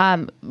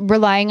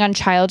relying on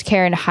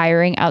childcare and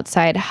hiring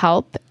outside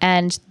help.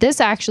 And this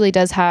actually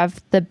does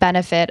have the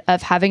benefit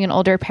of having an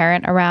older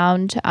parent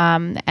around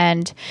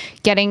and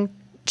getting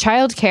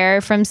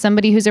childcare from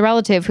somebody who's a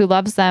relative who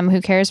loves them,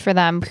 who cares for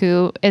them,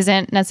 who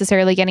isn't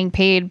necessarily getting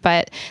paid,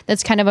 but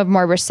that's kind of a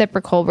more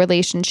reciprocal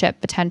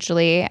relationship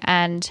potentially.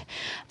 And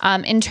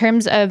in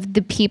terms of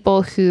the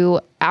people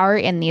who are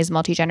in these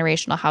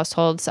multi-generational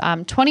households,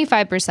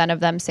 25% of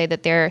them say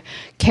that they're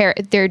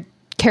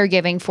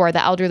caregiving for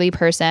the elderly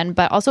person,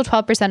 but also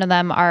 12% of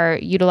them are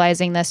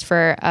utilizing this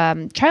for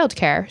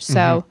childcare.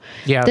 So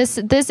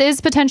this is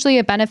potentially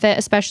a benefit,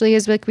 especially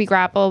as we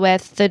grapple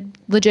with the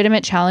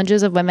legitimate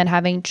challenges of women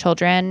having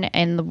children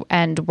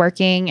and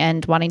working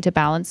and wanting to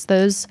balance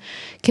those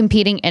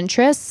competing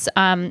interests.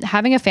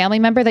 Having a family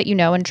member that you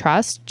know and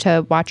trust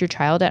to watch your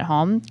child at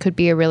home could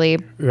be a really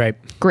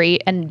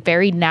great and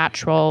very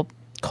natural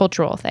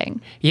cultural thing.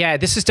 Yeah,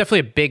 this is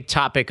definitely a big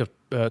topic of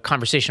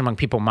conversation among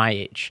people my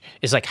age,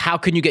 is like, how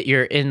can you get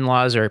your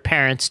in-laws or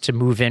parents to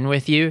move in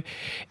with you?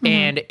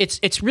 And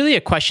it's really a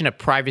question of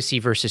privacy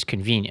versus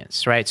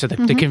convenience, right? So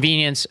the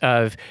convenience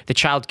of the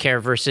childcare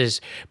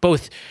versus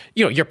both,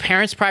 your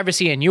parents'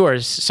 privacy and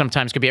yours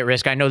sometimes could be at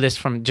risk. I know this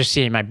from just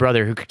seeing my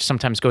brother, who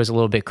sometimes goes a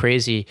little bit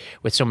crazy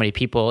with so many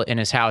people in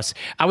his house.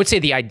 I would say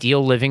the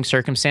ideal living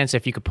circumstance,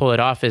 if you could pull it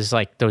off, is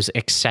like those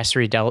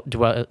accessory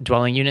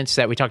dwelling units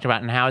that we talked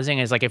about in housing.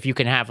 Is like if you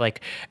can have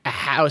like a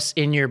house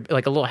in your,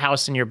 like a little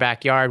house in your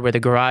backyard where the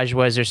garage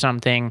was or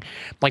something.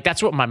 Like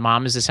that's what my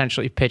mom is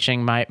essentially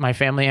pitching my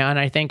family on,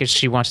 I think, is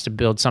she wants to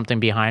build something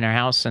behind our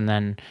house and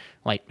then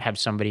like have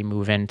somebody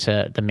move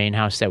into the main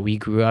house that we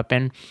grew up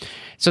in.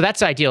 So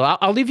that's ideal.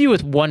 I'll leave you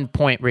with one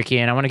point, Ricky,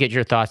 and I want to get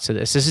your thoughts to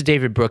this. This is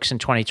David Brooks in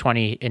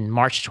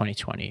March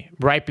 2020,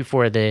 right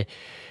before the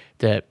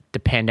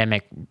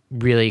pandemic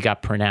really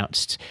got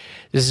pronounced.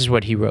 This is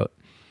what he wrote.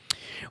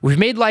 We've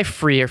made life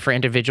freer for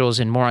individuals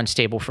and more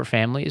unstable for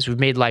families. We've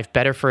made life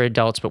better for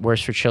adults, but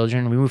worse for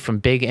children. We moved from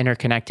big,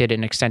 interconnected,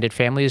 and extended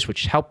families,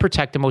 which help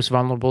protect the most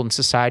vulnerable in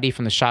society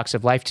from the shocks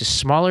of life, to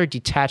smaller,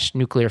 detached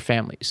nuclear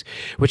families,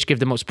 which give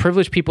the most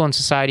privileged people in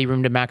society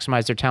room to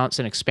maximize their talents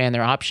and expand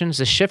their options.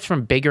 The shift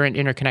from bigger and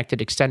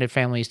interconnected extended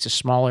families to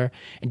smaller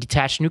and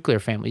detached nuclear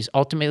families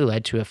ultimately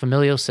led to a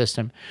familial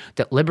system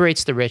that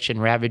liberates the rich and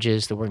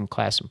ravages the working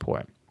class and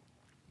poor.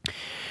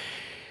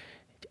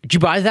 Did you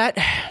buy that?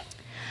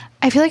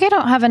 I feel like I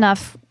don't have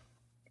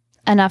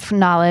enough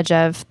knowledge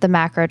of the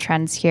macro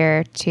trends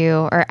here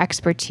or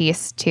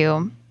expertise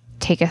to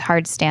take a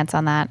hard stance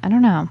on that. I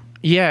don't know.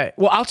 Yeah.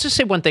 Well, I'll just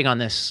say one thing on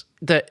this.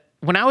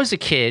 When I was a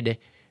kid,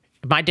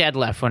 my dad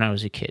left when I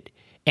was a kid.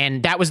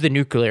 And that was the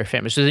nuclear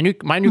family. So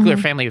my nuclear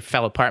family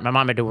fell apart. My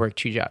mom had to work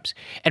 2 jobs.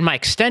 And my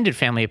extended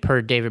family,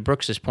 per David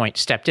Brooks's point,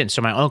 stepped in.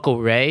 So my Uncle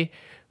Ray,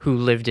 who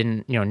lived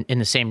in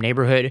the same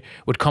neighborhood,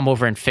 would come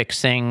over and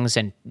fix things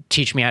and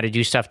teach me how to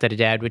do stuff that a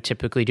dad would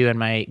typically do. And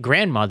my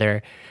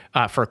grandmother,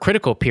 for a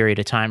critical period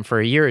of time, for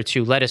a year or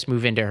two, let us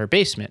move into her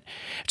basement.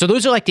 So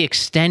those are like the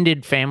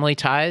extended family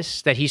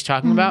ties that he's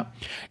talking about.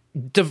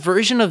 The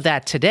version of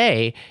that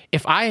today,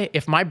 if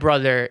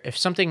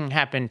something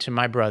happened to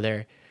my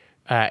brother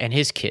and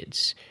his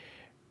kids,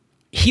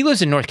 he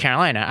lives in North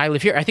Carolina. I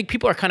live here. I think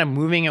people are kind of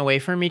moving away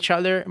from each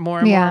other more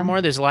and more and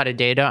more. There's a lot of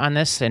data on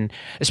this, and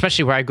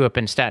especially where I grew up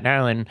in Staten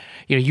Island,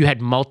 you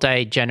had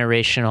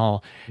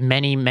multi-generational,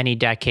 many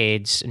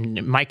decades.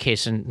 In my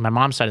case, in my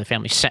mom's side of the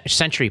family,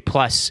 century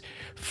plus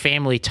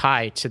family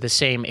tie to the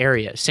same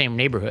area, same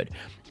neighborhood,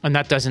 and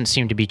that doesn't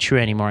seem to be true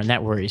anymore, and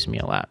that worries me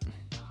a lot.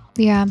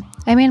 Yeah,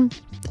 I mean,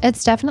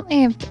 it's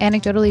definitely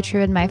anecdotally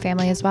true in my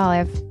family as well. I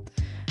have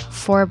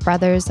 4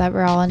 brothers that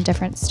were all in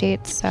different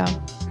states, so.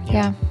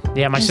 Yeah.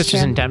 Yeah, my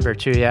sister's in Denver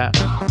too, yeah.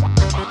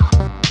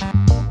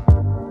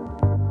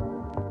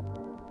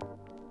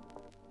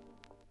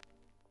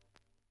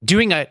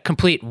 Doing a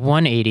complete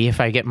 180, if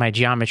I get my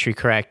geometry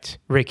correct,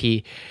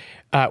 Ricky.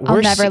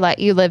 I'll never let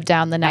you live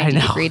down the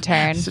 90-degree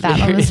turn. That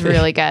one was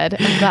really good.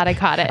 I'm glad I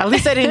caught it. At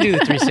least I didn't do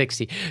the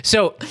 360.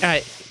 So,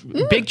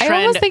 big trend.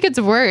 I almost think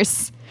it's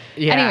worse.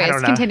 Yeah,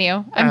 anyways,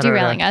 continue. I'm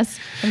derailing us.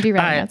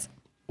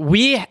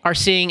 We are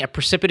seeing a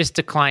precipitous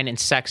decline in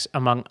sex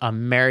among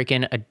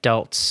American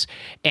adults.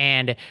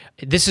 And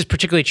this is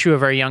particularly true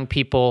of our young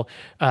people.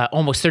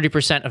 Almost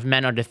 30% of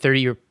men under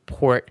 30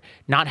 report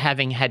not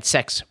having had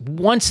sex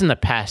once in the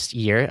past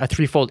year, a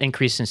 3-fold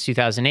increase since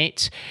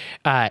 2008.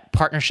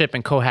 Partnership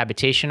and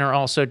cohabitation are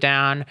also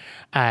down.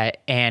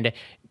 We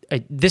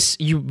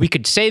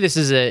could say this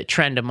is a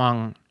trend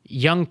among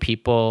young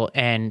people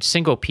and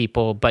single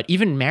people, but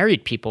even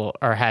married people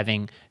are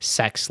having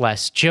sex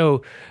less.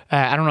 Joe,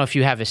 I don't know if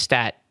you have a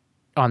stat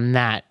on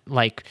that.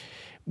 Like,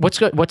 what's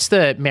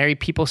the married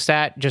people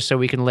stat, just so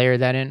we can layer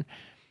that in?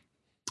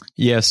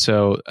 Yeah,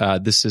 so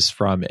this is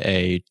from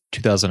a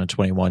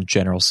 2021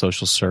 general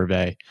social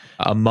survey.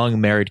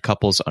 Among married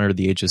couples under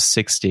the age of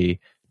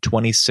 60,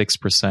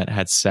 26%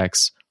 had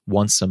sex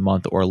once a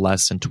month or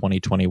less in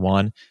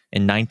 2021.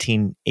 In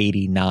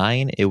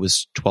 1989, it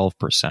was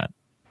 12%.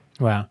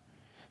 Wow.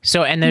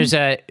 So, and there's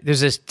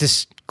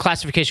this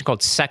classification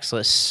called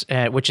sexless,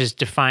 which is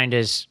defined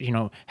as,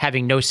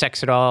 having no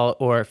sex at all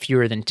or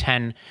fewer than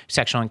 10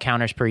 sexual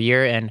encounters per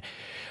year. And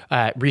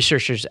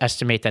researchers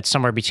estimate that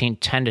somewhere between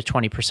 10 to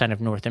 20%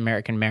 of North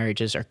American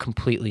marriages are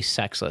completely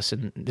sexless,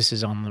 and this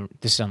is on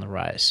the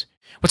rise.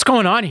 What's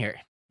going on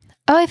here?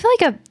 Oh, I feel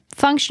like a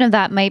function of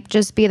that might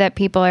just be that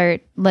people are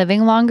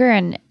living longer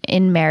and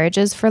in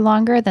marriages for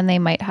longer than they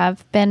might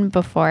have been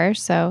before.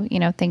 So,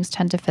 things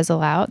tend to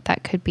fizzle out.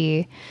 That could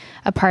be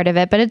a part of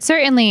it. But it's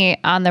certainly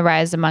on the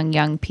rise among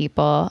young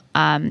people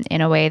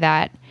in a way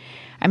that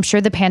I'm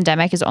sure the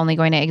pandemic is only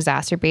going to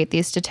exacerbate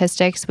these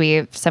statistics.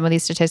 Some of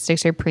these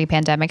statistics are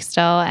pre-pandemic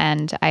still,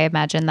 and I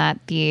imagine that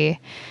the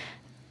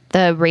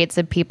rates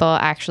of people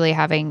actually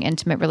having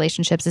intimate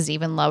relationships is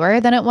even lower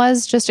than it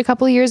was just a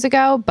couple of years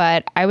ago.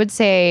 But I would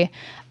say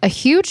a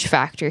huge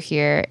factor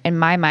here in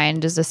my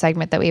mind is a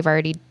segment that we've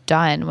already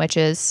done, which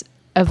is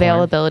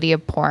availability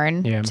of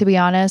porn, to be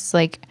honest.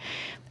 Like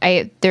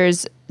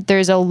there's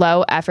a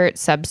low effort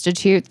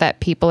substitute that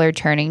people are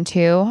turning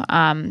to.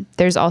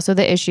 There's also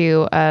the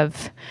issue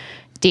of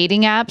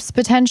dating apps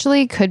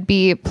potentially could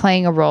be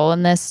playing a role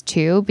in this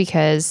too,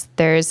 because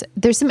there's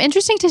some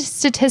interesting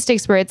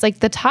statistics where it's like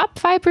the top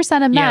 5%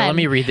 of men. Yeah, let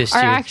me read this. Are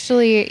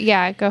actually,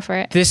 go for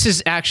it. This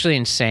is actually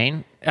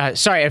insane.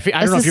 Sorry, I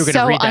don't know if you were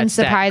going to read that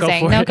stat. This is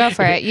so unsurprising. No, go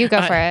for it. You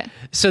go for it.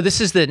 So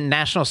this is the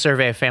National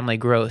Survey of Family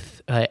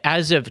Growth.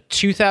 As of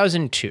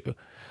 2002,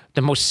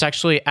 the most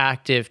sexually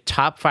active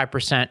top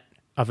 5%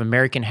 of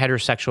American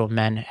heterosexual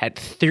men had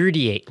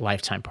 38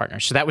 lifetime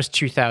partners. So that was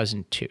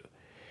 2002.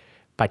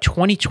 By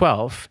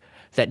 2012,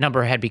 that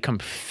number had become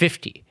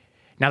 50.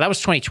 Now, that was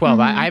 2012.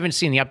 I haven't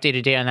seen the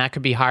updated data, and that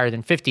could be higher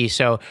than 50.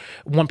 So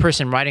one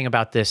person writing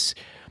about this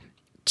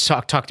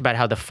talked about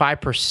how the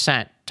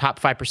top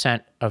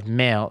 5% of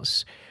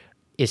males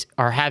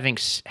are having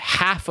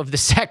half of the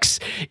sex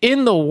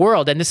in the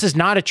world. And this is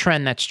not a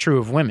trend that's true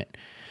of women.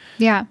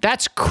 Yeah.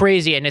 That's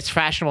crazy. And it's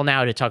fashionable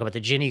now to talk about the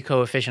Gini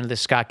coefficient.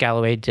 This Scott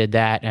Galloway did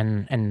that.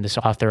 And this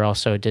author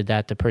also did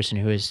that. The person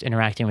who is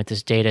interacting with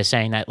this data,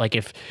 saying that like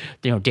if,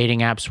 dating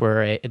apps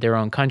were their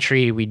own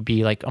country, we'd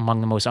be like among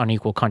the most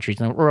unequal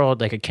countries in the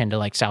world, like akin to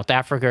like South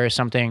Africa or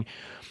something.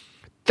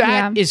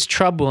 That is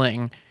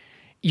troubling.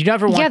 You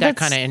never want that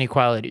kind of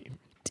inequality.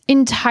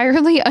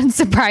 Entirely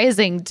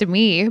unsurprising to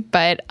me,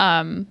 but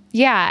I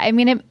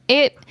mean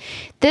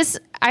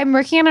I'm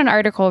working on an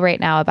article right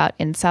now about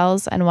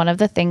incels, and one of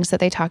the things that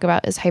they talk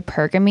about is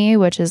hypergamy,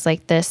 which is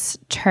like this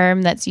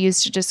term that's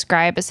used to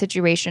describe a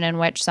situation in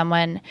which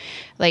someone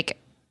like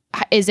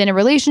is in a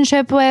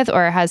relationship with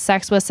or has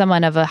sex with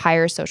someone of a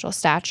higher social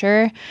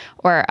stature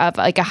or of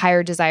like a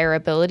higher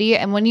desirability.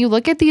 And when you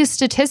look at these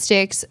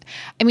statistics,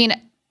 I mean,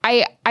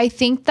 I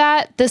think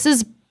that this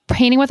is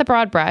painting with a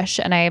broad brush,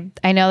 and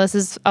I know this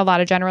is a lot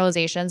of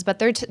generalizations, but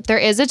there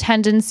is a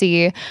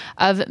tendency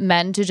of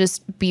men to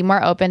just be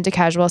more open to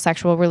casual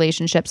sexual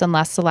relationships and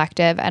less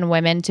selective, and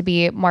women to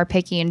be more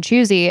picky and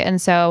choosy. And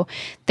so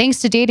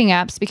thanks to dating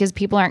apps, because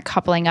people aren't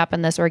coupling up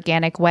in this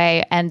organic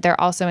way, and they're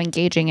also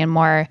engaging in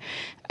more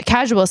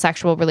casual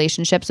sexual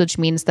relationships, which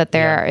means that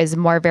there is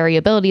more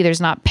variability. There's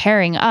not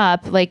pairing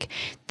up like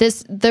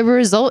this. The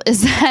result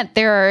is that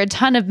there are a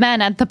ton of men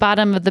at the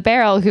bottom of the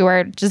barrel who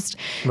are just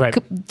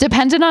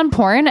dependent on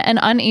porn and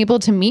unable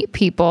to meet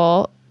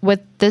people with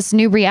this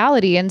new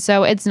reality. And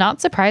so it's not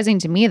surprising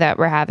to me that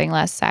we're having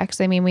less sex.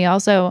 I mean, we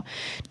also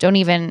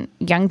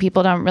young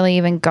people don't really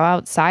even go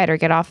outside or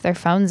get off their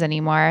phones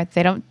anymore.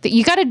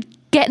 You got to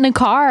get in a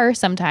car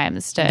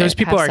sometimes to those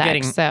people have are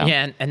sex,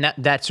 getting, and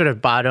that sort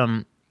of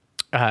bottom,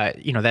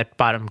 that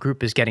bottom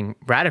group is getting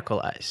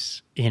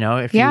radicalized.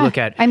 If you look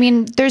at, I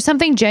mean, there's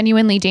something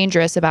genuinely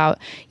dangerous about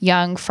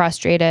young,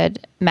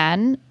 frustrated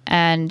men,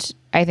 and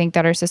I think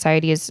that our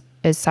society is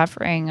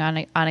suffering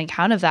on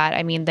account of that.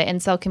 I mean, the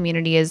incel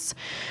community is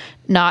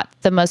not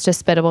the most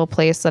hospitable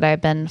place that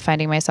I've been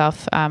finding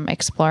myself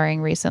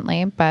exploring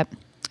recently, but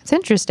it's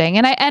interesting,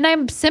 and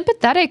I'm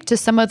sympathetic to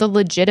some of the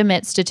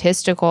legitimate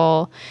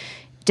statistical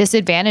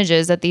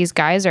disadvantages that these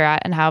guys are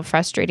at and how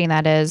frustrating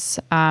that is.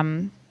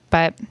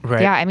 But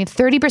I mean,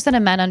 30%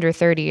 of men under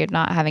 30 are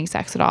not having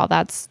sex at all.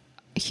 That's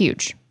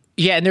huge.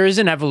 Yeah, and there is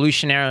an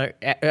evolutionary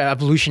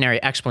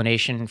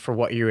explanation for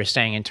what you were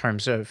saying in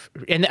terms of,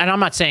 and I'm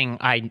not saying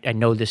I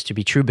know this to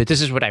be true, but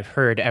this is what I've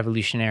heard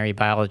evolutionary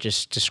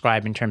biologists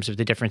describe in terms of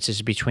the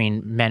differences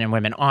between men and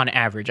women on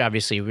average.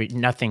 Obviously,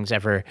 nothing's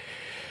ever...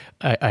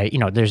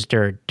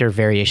 there are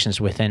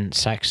variations within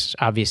sex,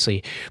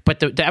 obviously, but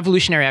the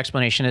evolutionary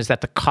explanation is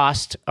that the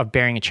cost of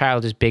bearing a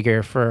child is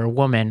bigger for a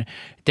woman.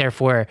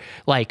 Therefore,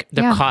 like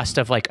the cost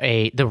of like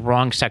the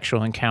wrong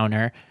sexual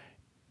encounter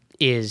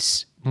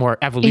is more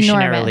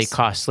evolutionarily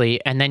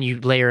costly. And then you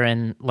layer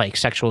in like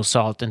sexual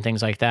assault and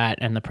things like that,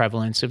 and the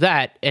prevalence of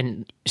that,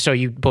 and so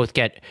you both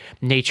get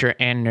nature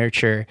and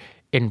nurture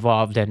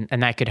involved, and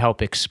that could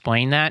help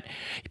explain that.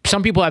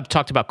 Some people have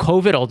talked about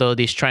COVID, although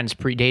these trends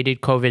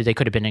predated COVID. They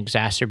could have been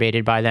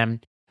exacerbated by them.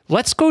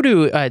 Let's go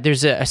to,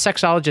 there's a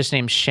sexologist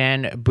named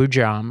Shan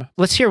Bujram.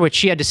 Let's hear what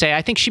she had to say.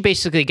 I think she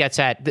basically gets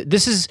at,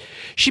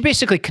 she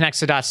basically connects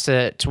the dots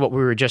to what we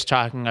were just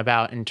talking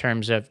about in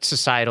terms of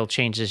societal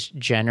changes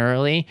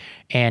generally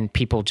and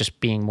people just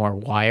being more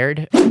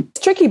wired.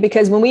 It's tricky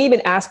because when we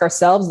even ask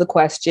ourselves the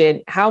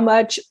question, how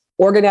much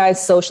organized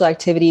social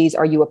activities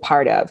are you a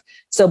part of?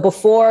 So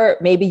before,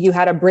 maybe you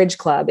had a bridge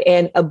club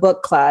and a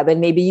book club, and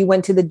maybe you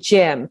went to the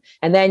gym,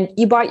 and then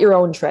you bought your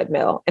own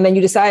treadmill, and then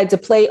you decided to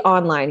play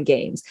online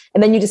games.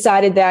 And then you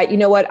decided that, you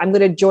know what, I'm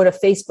going to join a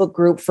Facebook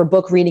group for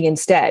book reading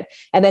instead.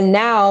 And then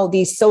now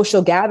these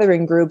social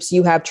gathering groups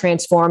you have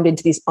transformed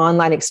into these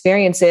online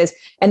experiences.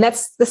 And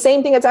that's the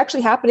same thing that's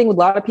actually happening with a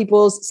lot of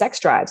people's sex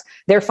drives.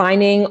 They're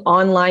finding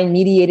online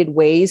mediated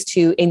ways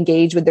to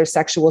engage with their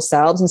sexual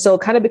selves. And so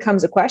it kind of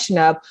becomes a question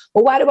of,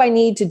 well, why do I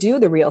need to do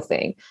the real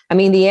thing? I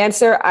mean, the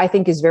answer I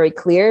think is very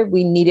clear.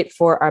 We need it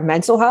for our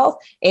mental health.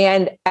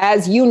 And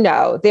as you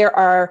know, there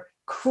are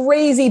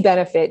crazy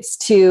benefits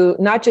to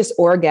not just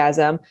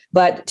orgasm,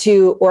 but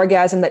to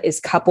orgasm that is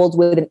coupled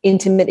with an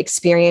intimate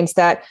experience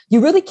that you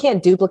really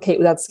can't duplicate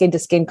without skin to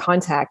skin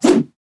contact.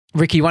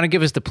 Ricky, you want to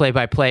give us the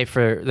play-by-play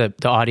for the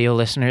audio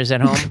listeners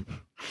at home?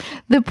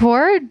 The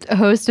poor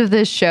host of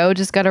this show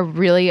just got a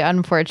really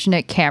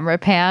unfortunate camera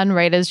pan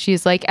right as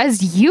she's like,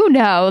 as you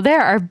know,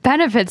 there are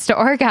benefits to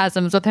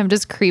orgasms, with him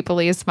just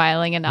creepily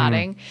smiling and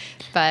nodding.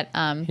 But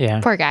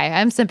poor guy.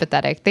 I'm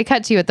sympathetic. They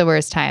cut to you at the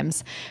worst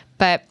times.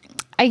 But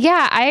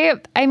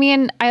I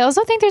mean, I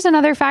also think there's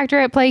another factor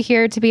at play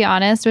here, to be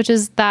honest, which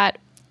is that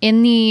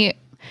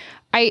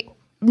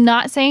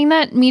not saying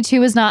that Me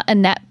Too is not a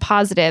net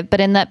positive,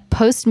 but in that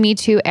post Me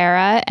Too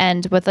era,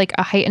 and with like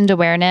a heightened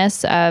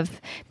awareness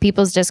of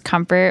people's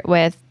discomfort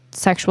with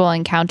sexual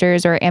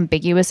encounters or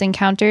ambiguous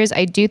encounters,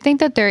 I do think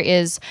that there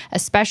is,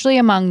 especially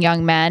among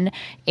young men,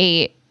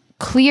 a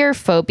clear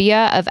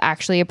phobia of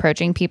actually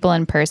approaching people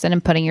in person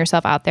and putting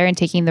yourself out there and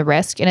taking the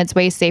risk. And it's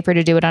way safer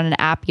to do it on an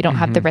app. You don't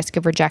have the risk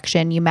of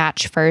rejection. You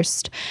match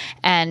first.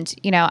 And,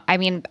 I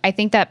mean, I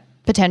think that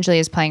potentially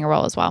is playing a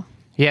role as well.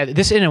 Yeah,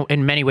 this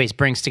in many ways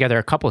brings together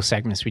a couple of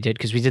segments we did,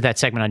 because we did that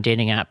segment on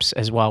dating apps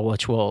as well,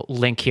 which we'll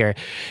link here.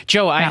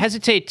 Joe, I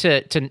hesitate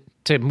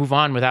to move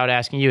on without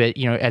asking you,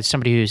 as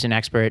somebody who's an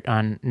expert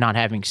on not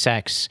having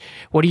sex,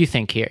 what do you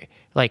think here?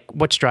 Like,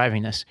 what's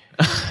driving this?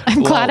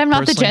 I'm glad I'm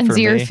not the Gen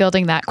Zer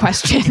fielding that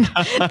question.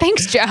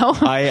 Thanks, Joe.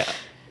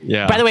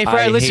 Yeah. By the way, for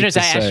our listeners,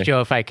 I asked Joe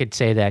if I could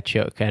say that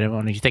joke. I don't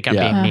want you to think I'm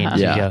being mean to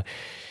Joe.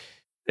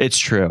 It's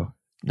true.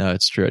 No,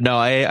 it's true. No,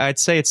 I'd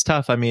say it's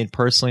tough. I mean,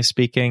 personally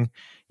speaking,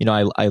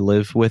 I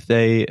live with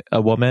a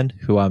woman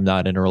who I'm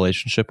not in a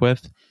relationship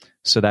with.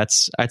 So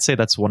I'd say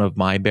that's one of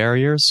my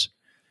barriers.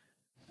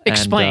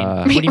 Explain.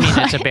 What do you mean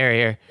that's a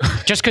barrier?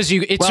 Just because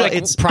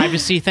it's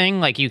privacy thing,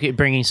 like you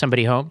bringing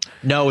somebody home?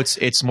 No,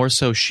 it's more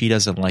so she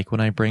doesn't like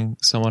when I bring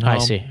someone home. I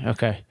see.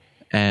 Okay.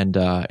 And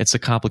it's a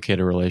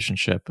complicated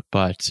relationship,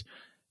 but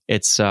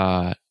it's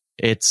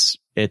made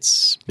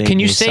Can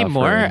you me say suffer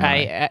more?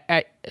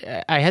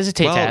 I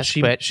hesitate to ask,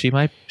 but she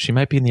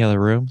might be in the other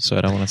room, so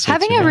I don't want to say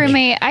having too a much.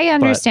 roommate. I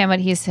understand what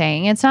he's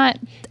saying. It's not.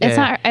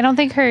 I don't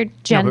think her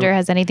gender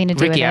has anything to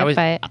do Ricky, with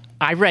it. But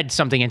I read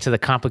something into the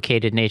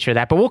complicated nature of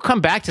that, but we'll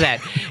come back to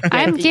that.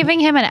 I'm giving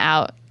him an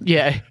out.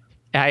 Yeah.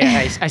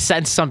 I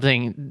sense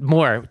something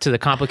more to the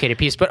complicated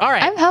piece, but all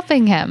right. I'm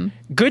helping him.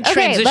 Good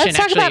transition. Okay, let's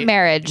talk about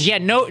marriage. Yeah,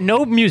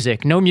 no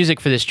music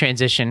for this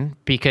transition,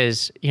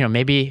 because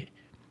maybe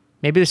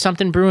there's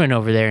something brewing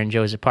over there in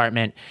Joe's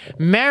apartment.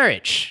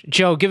 Marriage.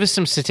 Joe, give us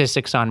some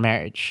statistics on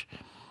marriage.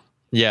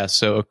 Yeah,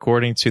 so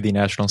according to the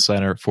National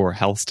Center for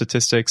Health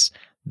Statistics,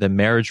 the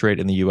marriage rate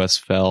in the U.S.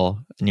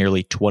 fell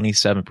nearly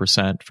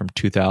 27% from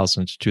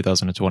 2000 to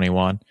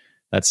 2021.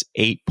 That's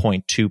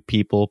 8.2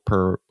 people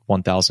per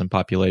 1,000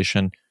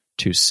 population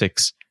to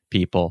 6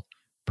 people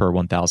per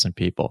 1,000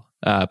 people.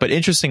 But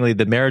interestingly,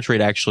 the marriage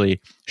rate actually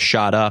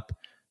shot up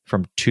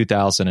from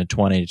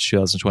 2020 to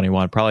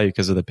 2021, probably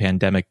because of the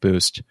pandemic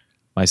boost.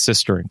 My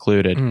sister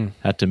included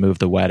had to move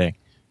the wedding.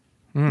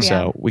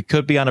 So we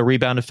could be on a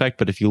rebound effect,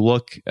 but if you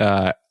look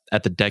at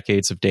the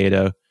decades of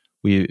data,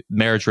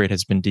 marriage rate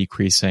has been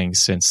decreasing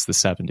since the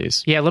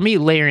 70s. Yeah, let me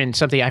layer in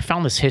something. I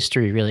found this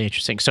history really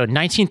interesting. So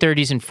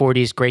 1930s and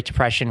 40s, Great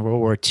Depression, World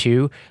War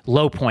II,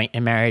 low point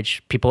in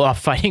marriage, people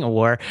off fighting a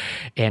war,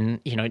 and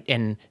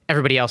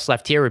everybody else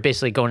left here were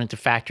basically going into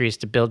factories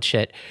to build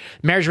shit.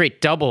 Marriage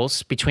rate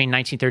doubles between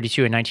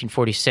 1932 and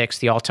 1946.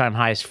 The all-time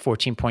high is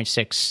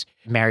 14.6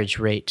 marriage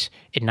rate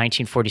in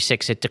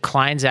 1946. It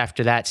declines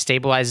after that,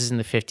 stabilizes in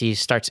the 50s,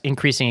 starts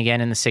increasing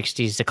again in the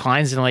 60s,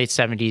 declines in the late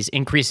 70s,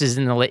 increases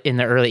in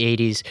the early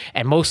 80s,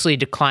 and mostly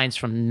declines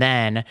from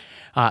then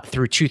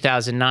through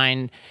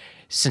 2009.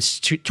 Since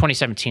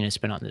 2017, it's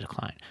been on the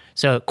decline.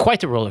 So quite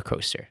the roller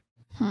coaster.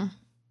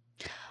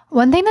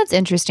 One thing that's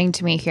interesting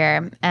to me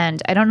here, and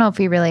I don't know if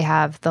we really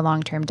have the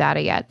long-term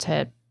data yet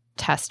to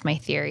test my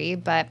theory,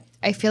 but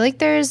I feel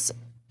like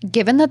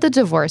given that the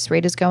divorce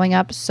rate is going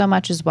up so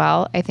much as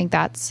well, I think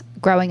that's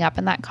growing up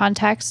in that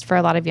context for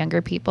a lot of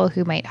younger people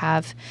who might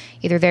have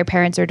either their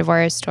parents are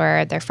divorced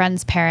or their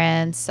friends'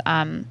 parents.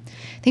 I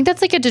think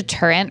that's like a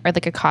deterrent or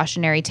like a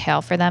cautionary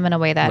tale for them in a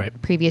way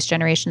that previous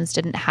generations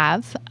didn't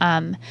have.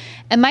 And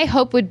my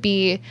hope would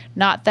be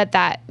not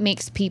that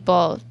makes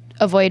people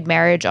avoid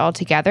marriage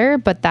altogether,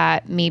 but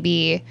that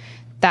maybe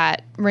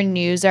that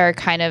renews our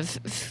kind of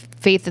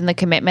faith in the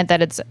commitment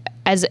that it's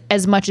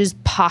as much as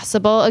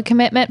possible a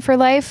commitment for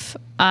life.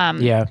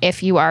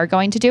 If you are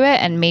going to do it,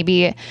 and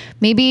maybe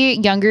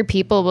younger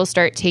people will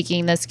start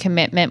taking this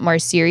commitment more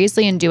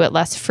seriously and do it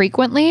less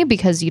frequently,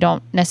 because you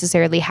don't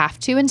necessarily have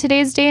to in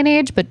today's day and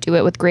age, but do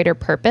it with greater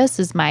purpose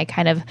is my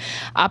kind of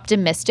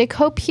optimistic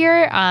hope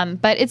here.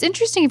 But it's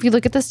interesting if you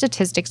look at the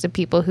statistics of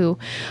people who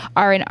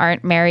are and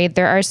aren't married,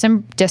 there are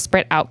some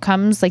disparate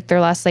outcomes. Like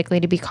they're less likely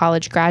to be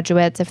college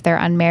graduates. If they're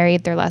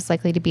unmarried, they're less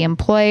likely to be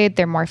employed.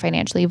 They're more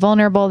financially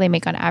vulnerable. They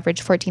make on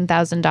average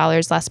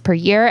 $14,000 less per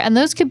year. And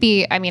those could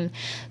be,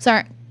 these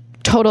aren't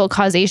total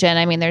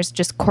causation. There's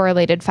just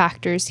correlated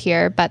factors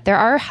here, but there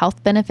are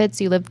health benefits.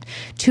 You live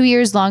 2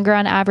 years longer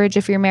on average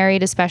if you're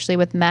married, especially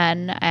with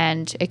men,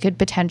 and it could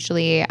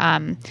potentially,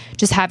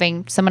 just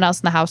having someone else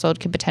in the household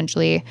could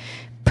potentially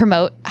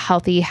promote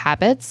healthy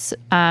habits.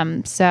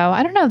 So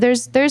I don't know.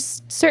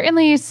 There's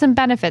certainly some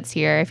benefits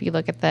here if you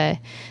look at the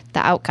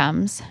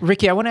outcomes.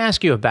 Ricky, I want to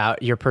ask you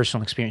about your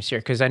personal experience here,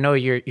 because I know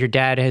your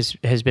dad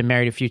has been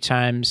married a few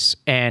times,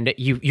 and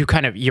your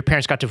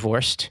parents got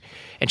divorced.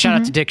 And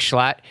shout out to Dick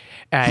Schlatt,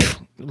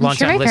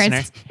 longtime listener.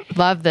 Parents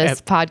love this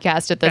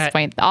podcast at this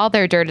point. All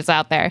their dirt is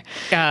out there.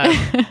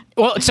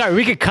 Well, sorry,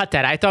 we could cut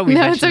that. I thought we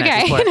mentioned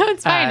that before. No,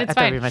 it's fine. I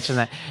thought we mentioned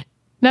that.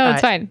 No,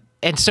 it's fine.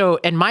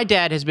 And my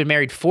dad has been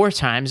married 4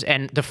 times,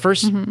 and the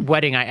first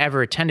wedding I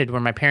ever attended were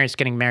my parents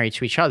getting married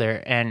to each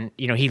other, and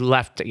he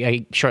left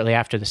shortly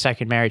after the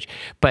second marriage.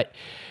 But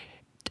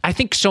I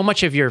think so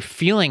much of your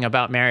feeling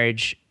about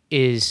marriage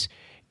is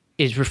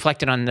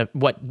reflected on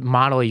what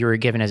model you were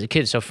given as a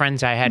kid. So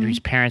friends I had whose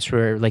parents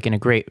were like in a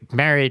great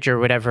marriage or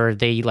whatever,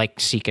 they like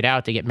seek it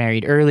out, they get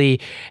married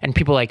early, and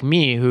people like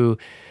me who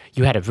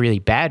you had a really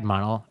bad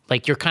model,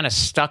 like you're kind of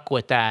stuck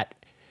with that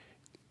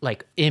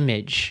like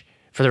image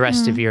for the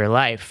rest of your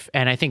life.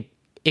 And I think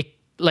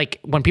like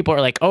when people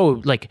are like,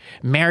 oh, like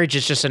marriage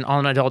is just an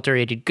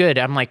unadulterated good.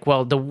 I'm like,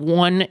 well, the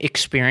one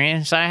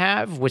experience I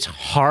have was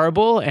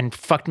horrible and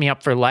fucked me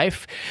up for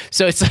life.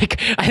 So it's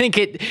like, I think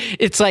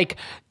it's like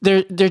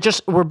they're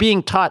just, we're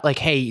being taught like,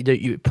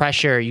 hey,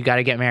 pressure, you got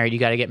to get married, you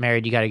got to get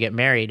married, you got to get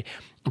married.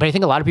 But I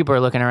think a lot of people are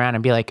looking around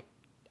and be like,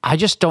 I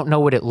just don't know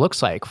what it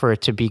looks like for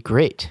it to be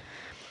great.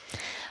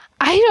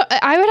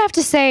 I would have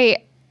to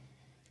say,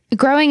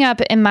 growing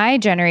up in my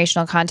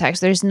generational context,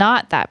 there's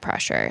not that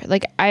pressure.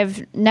 Like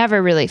I've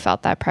never really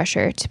felt that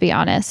pressure, to be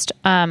honest.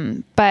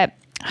 But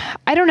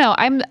I don't know.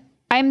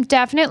 I'm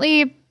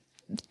definitely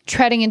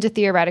treading into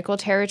theoretical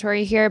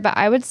territory here, but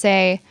I would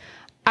say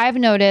I've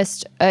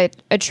noticed a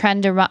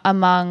trend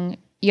among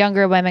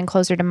younger women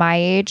closer to my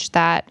age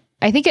that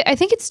I think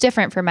it's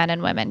different for men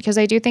and women, because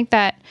I do think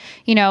that,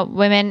 you know,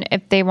 women,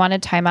 if they want to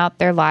time out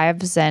their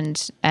lives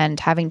and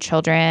having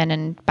children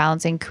and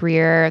balancing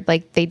career,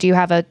 like they do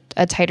have a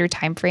tighter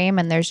time frame,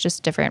 and there's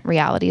just different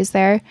realities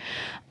there.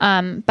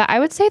 But I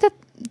would say that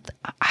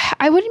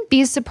I wouldn't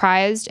be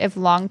surprised if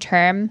long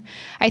term,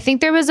 I think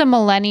there was a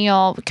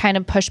millennial kind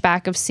of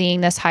pushback of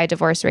seeing this high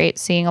divorce rate,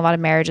 seeing a lot of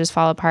marriages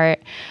fall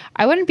apart.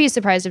 I wouldn't be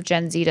surprised if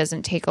Gen Z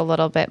doesn't take a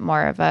little bit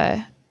more of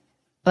a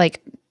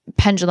like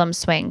pendulum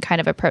swing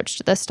kind of approach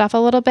to this stuff a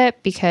little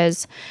bit,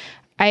 because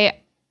I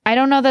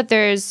don't know that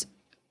there's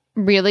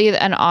really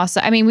an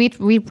awesome, I mean,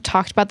 we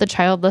talked about the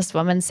childless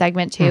woman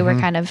segment too. We're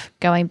kind of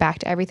going back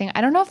to everything.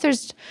 I don't know if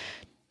there's,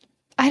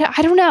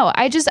 I don't know.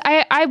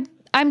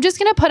 I'm just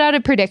going to put out a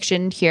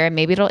prediction here.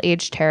 Maybe it'll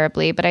age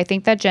terribly, but I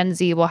think that Gen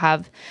Z will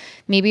have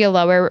maybe a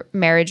lower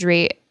marriage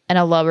rate and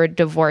a lower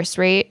divorce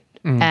rate.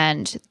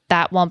 And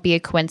that won't be a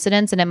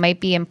coincidence. And it might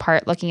be in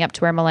part looking up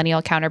to our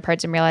millennial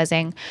counterparts and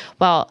realizing,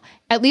 well,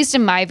 at least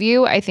in my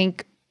view, I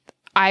think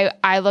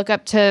I look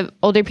up to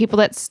older people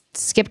that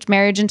skipped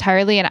marriage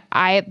entirely. And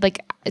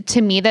to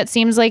me, that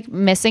seems like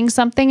missing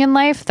something in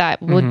life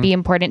that would be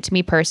important to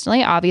me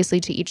personally,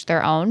 obviously to each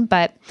their own.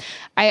 But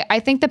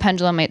I think the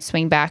pendulum might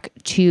swing back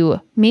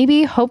to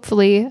maybe,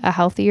 hopefully, a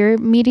healthier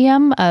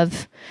medium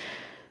of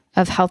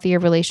healthier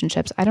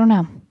relationships. I don't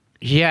know.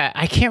 Yeah,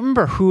 I can't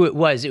remember who it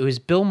was. It was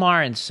Bill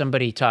Maher and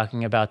somebody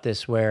talking about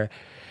this, where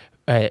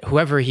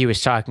whoever he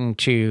was talking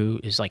to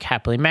is like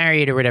happily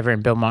married or whatever,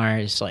 and Bill Maher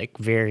is like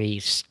very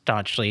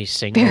staunchly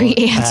single, very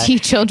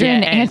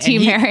anti-children,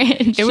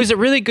 anti-marriage. It was a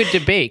really good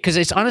debate, because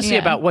it's honestly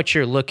about what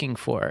you're looking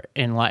for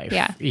in life.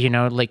 Yeah, you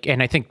know, like,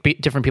 and I think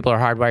different people are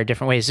hardwired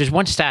different ways. There's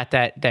one stat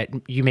that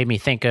you made me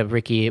think of,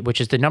 Ricky,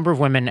 which is the number of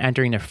women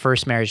entering their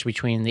first marriage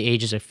between the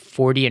ages of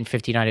 40 and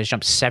 59 has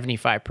jumped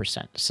 75%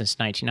 since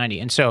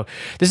 1990, and so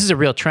this is a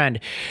real trend.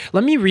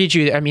 Let me read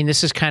you. I mean,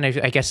 this is kind of,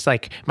 I guess,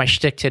 like my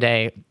shtick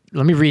today.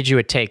 Let me read you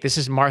a take. This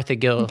is Martha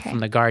Gill from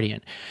The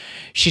Guardian.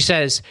 She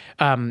says,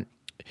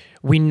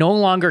 we no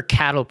longer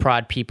cattle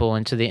prod people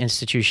into the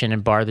institution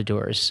and bar the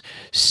doors.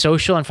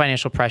 Social and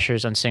financial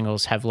pressures on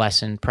singles have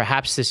lessened.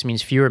 Perhaps this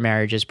means fewer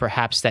marriages.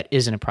 Perhaps that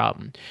isn't a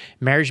problem.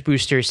 Marriage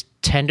boosters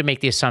tend to make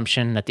the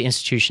assumption that the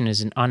institution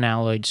is an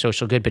unalloyed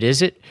social good, but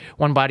is it?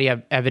 One body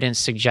of evidence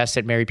suggests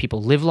that married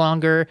people live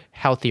longer,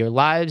 healthier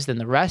lives than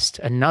the rest.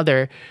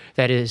 Another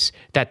that is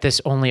that this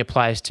only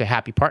applies to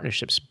happy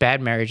partnerships.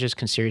 Bad marriages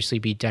can seriously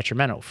be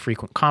detrimental.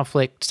 Frequent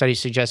conflict,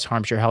 studies suggest,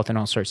 harms your health in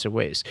all sorts of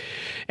ways.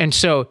 And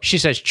so she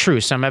says,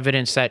 true, some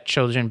evidence that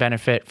children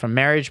benefit from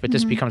marriage, but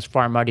this becomes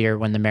far muddier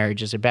when the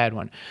marriage is a bad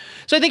one.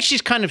 So I think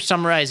she's kind of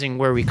summarizing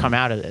where we come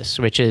out of this,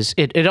 which is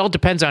it all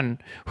depends on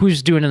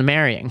who's doing the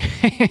marrying.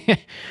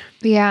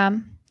 Yeah.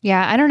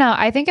 I don't know.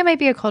 I think it might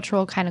be a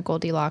cultural kind of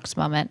Goldilocks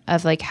moment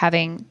of like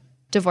having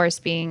divorce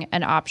being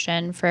an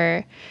option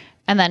for,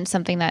 and then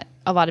something that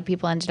a lot of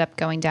people ended up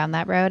going down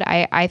that road.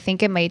 I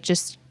think it might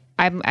just,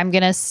 I'm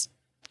going to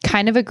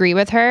kind of agree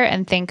with her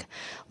and think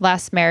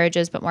less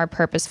marriages, but more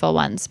purposeful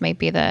ones might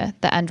be the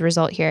end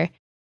result here.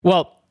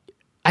 Well,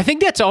 I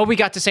think that's all we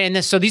got to say in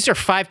this. So these are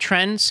 5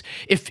 trends.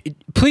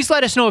 Please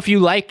let us know if you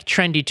like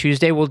Trendy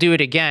Tuesday. We'll do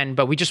it again,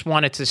 but we just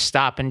wanted to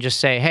stop and just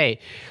say, hey,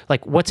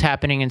 like what's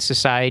happening in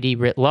society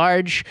writ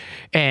large.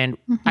 And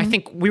I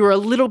think we were a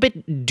little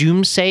bit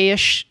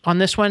doomsday-ish on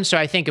this one. So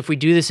I think if we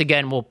do this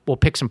again, we'll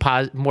pick some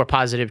more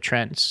positive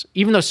trends,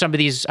 even though some of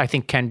these I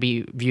think can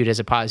be viewed as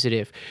a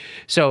positive.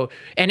 So,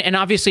 and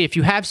obviously if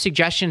you have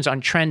suggestions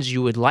on trends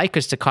you would like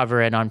us to cover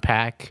and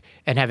unpack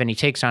and have any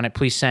takes on it,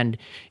 please send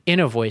in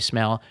a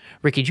voicemail.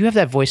 Ricky, do you have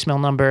that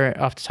voicemail number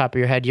off the top of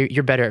your head?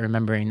 You're better at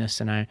remembering this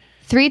than I.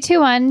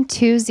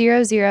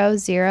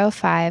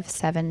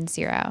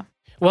 321-200-0570.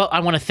 Well,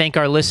 I want to thank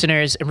our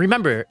listeners. And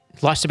remember,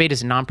 Lost Debate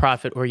is a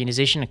nonprofit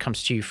organization. It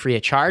comes to you free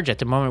of charge. At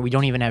the moment, we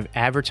don't even have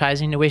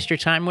advertising to waste your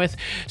time with.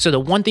 So the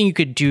one thing you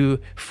could do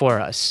for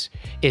us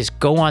is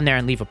go on there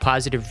and leave a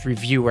positive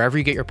review wherever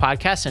you get your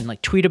podcasts and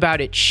like tweet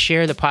about it,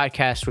 share the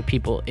podcast with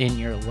people in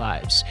your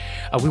lives.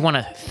 We want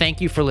to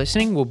thank you for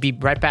listening. We'll be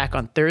right back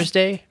on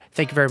Thursday.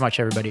 Thank you very much,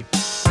 everybody.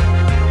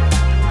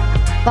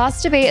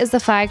 Lost Debate is the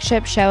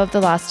flagship show of the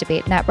Lost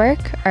Debate Network.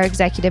 Our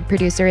executive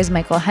producer is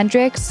Michael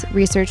Hendricks,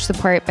 research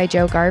support by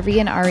Joe Garvey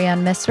and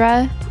Ariane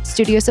Misra,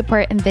 studio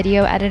support and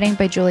video editing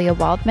by Julia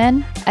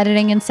Waldman,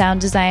 editing and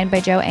sound design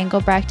by Joe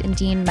Engelbrecht and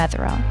Dean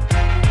Metherell.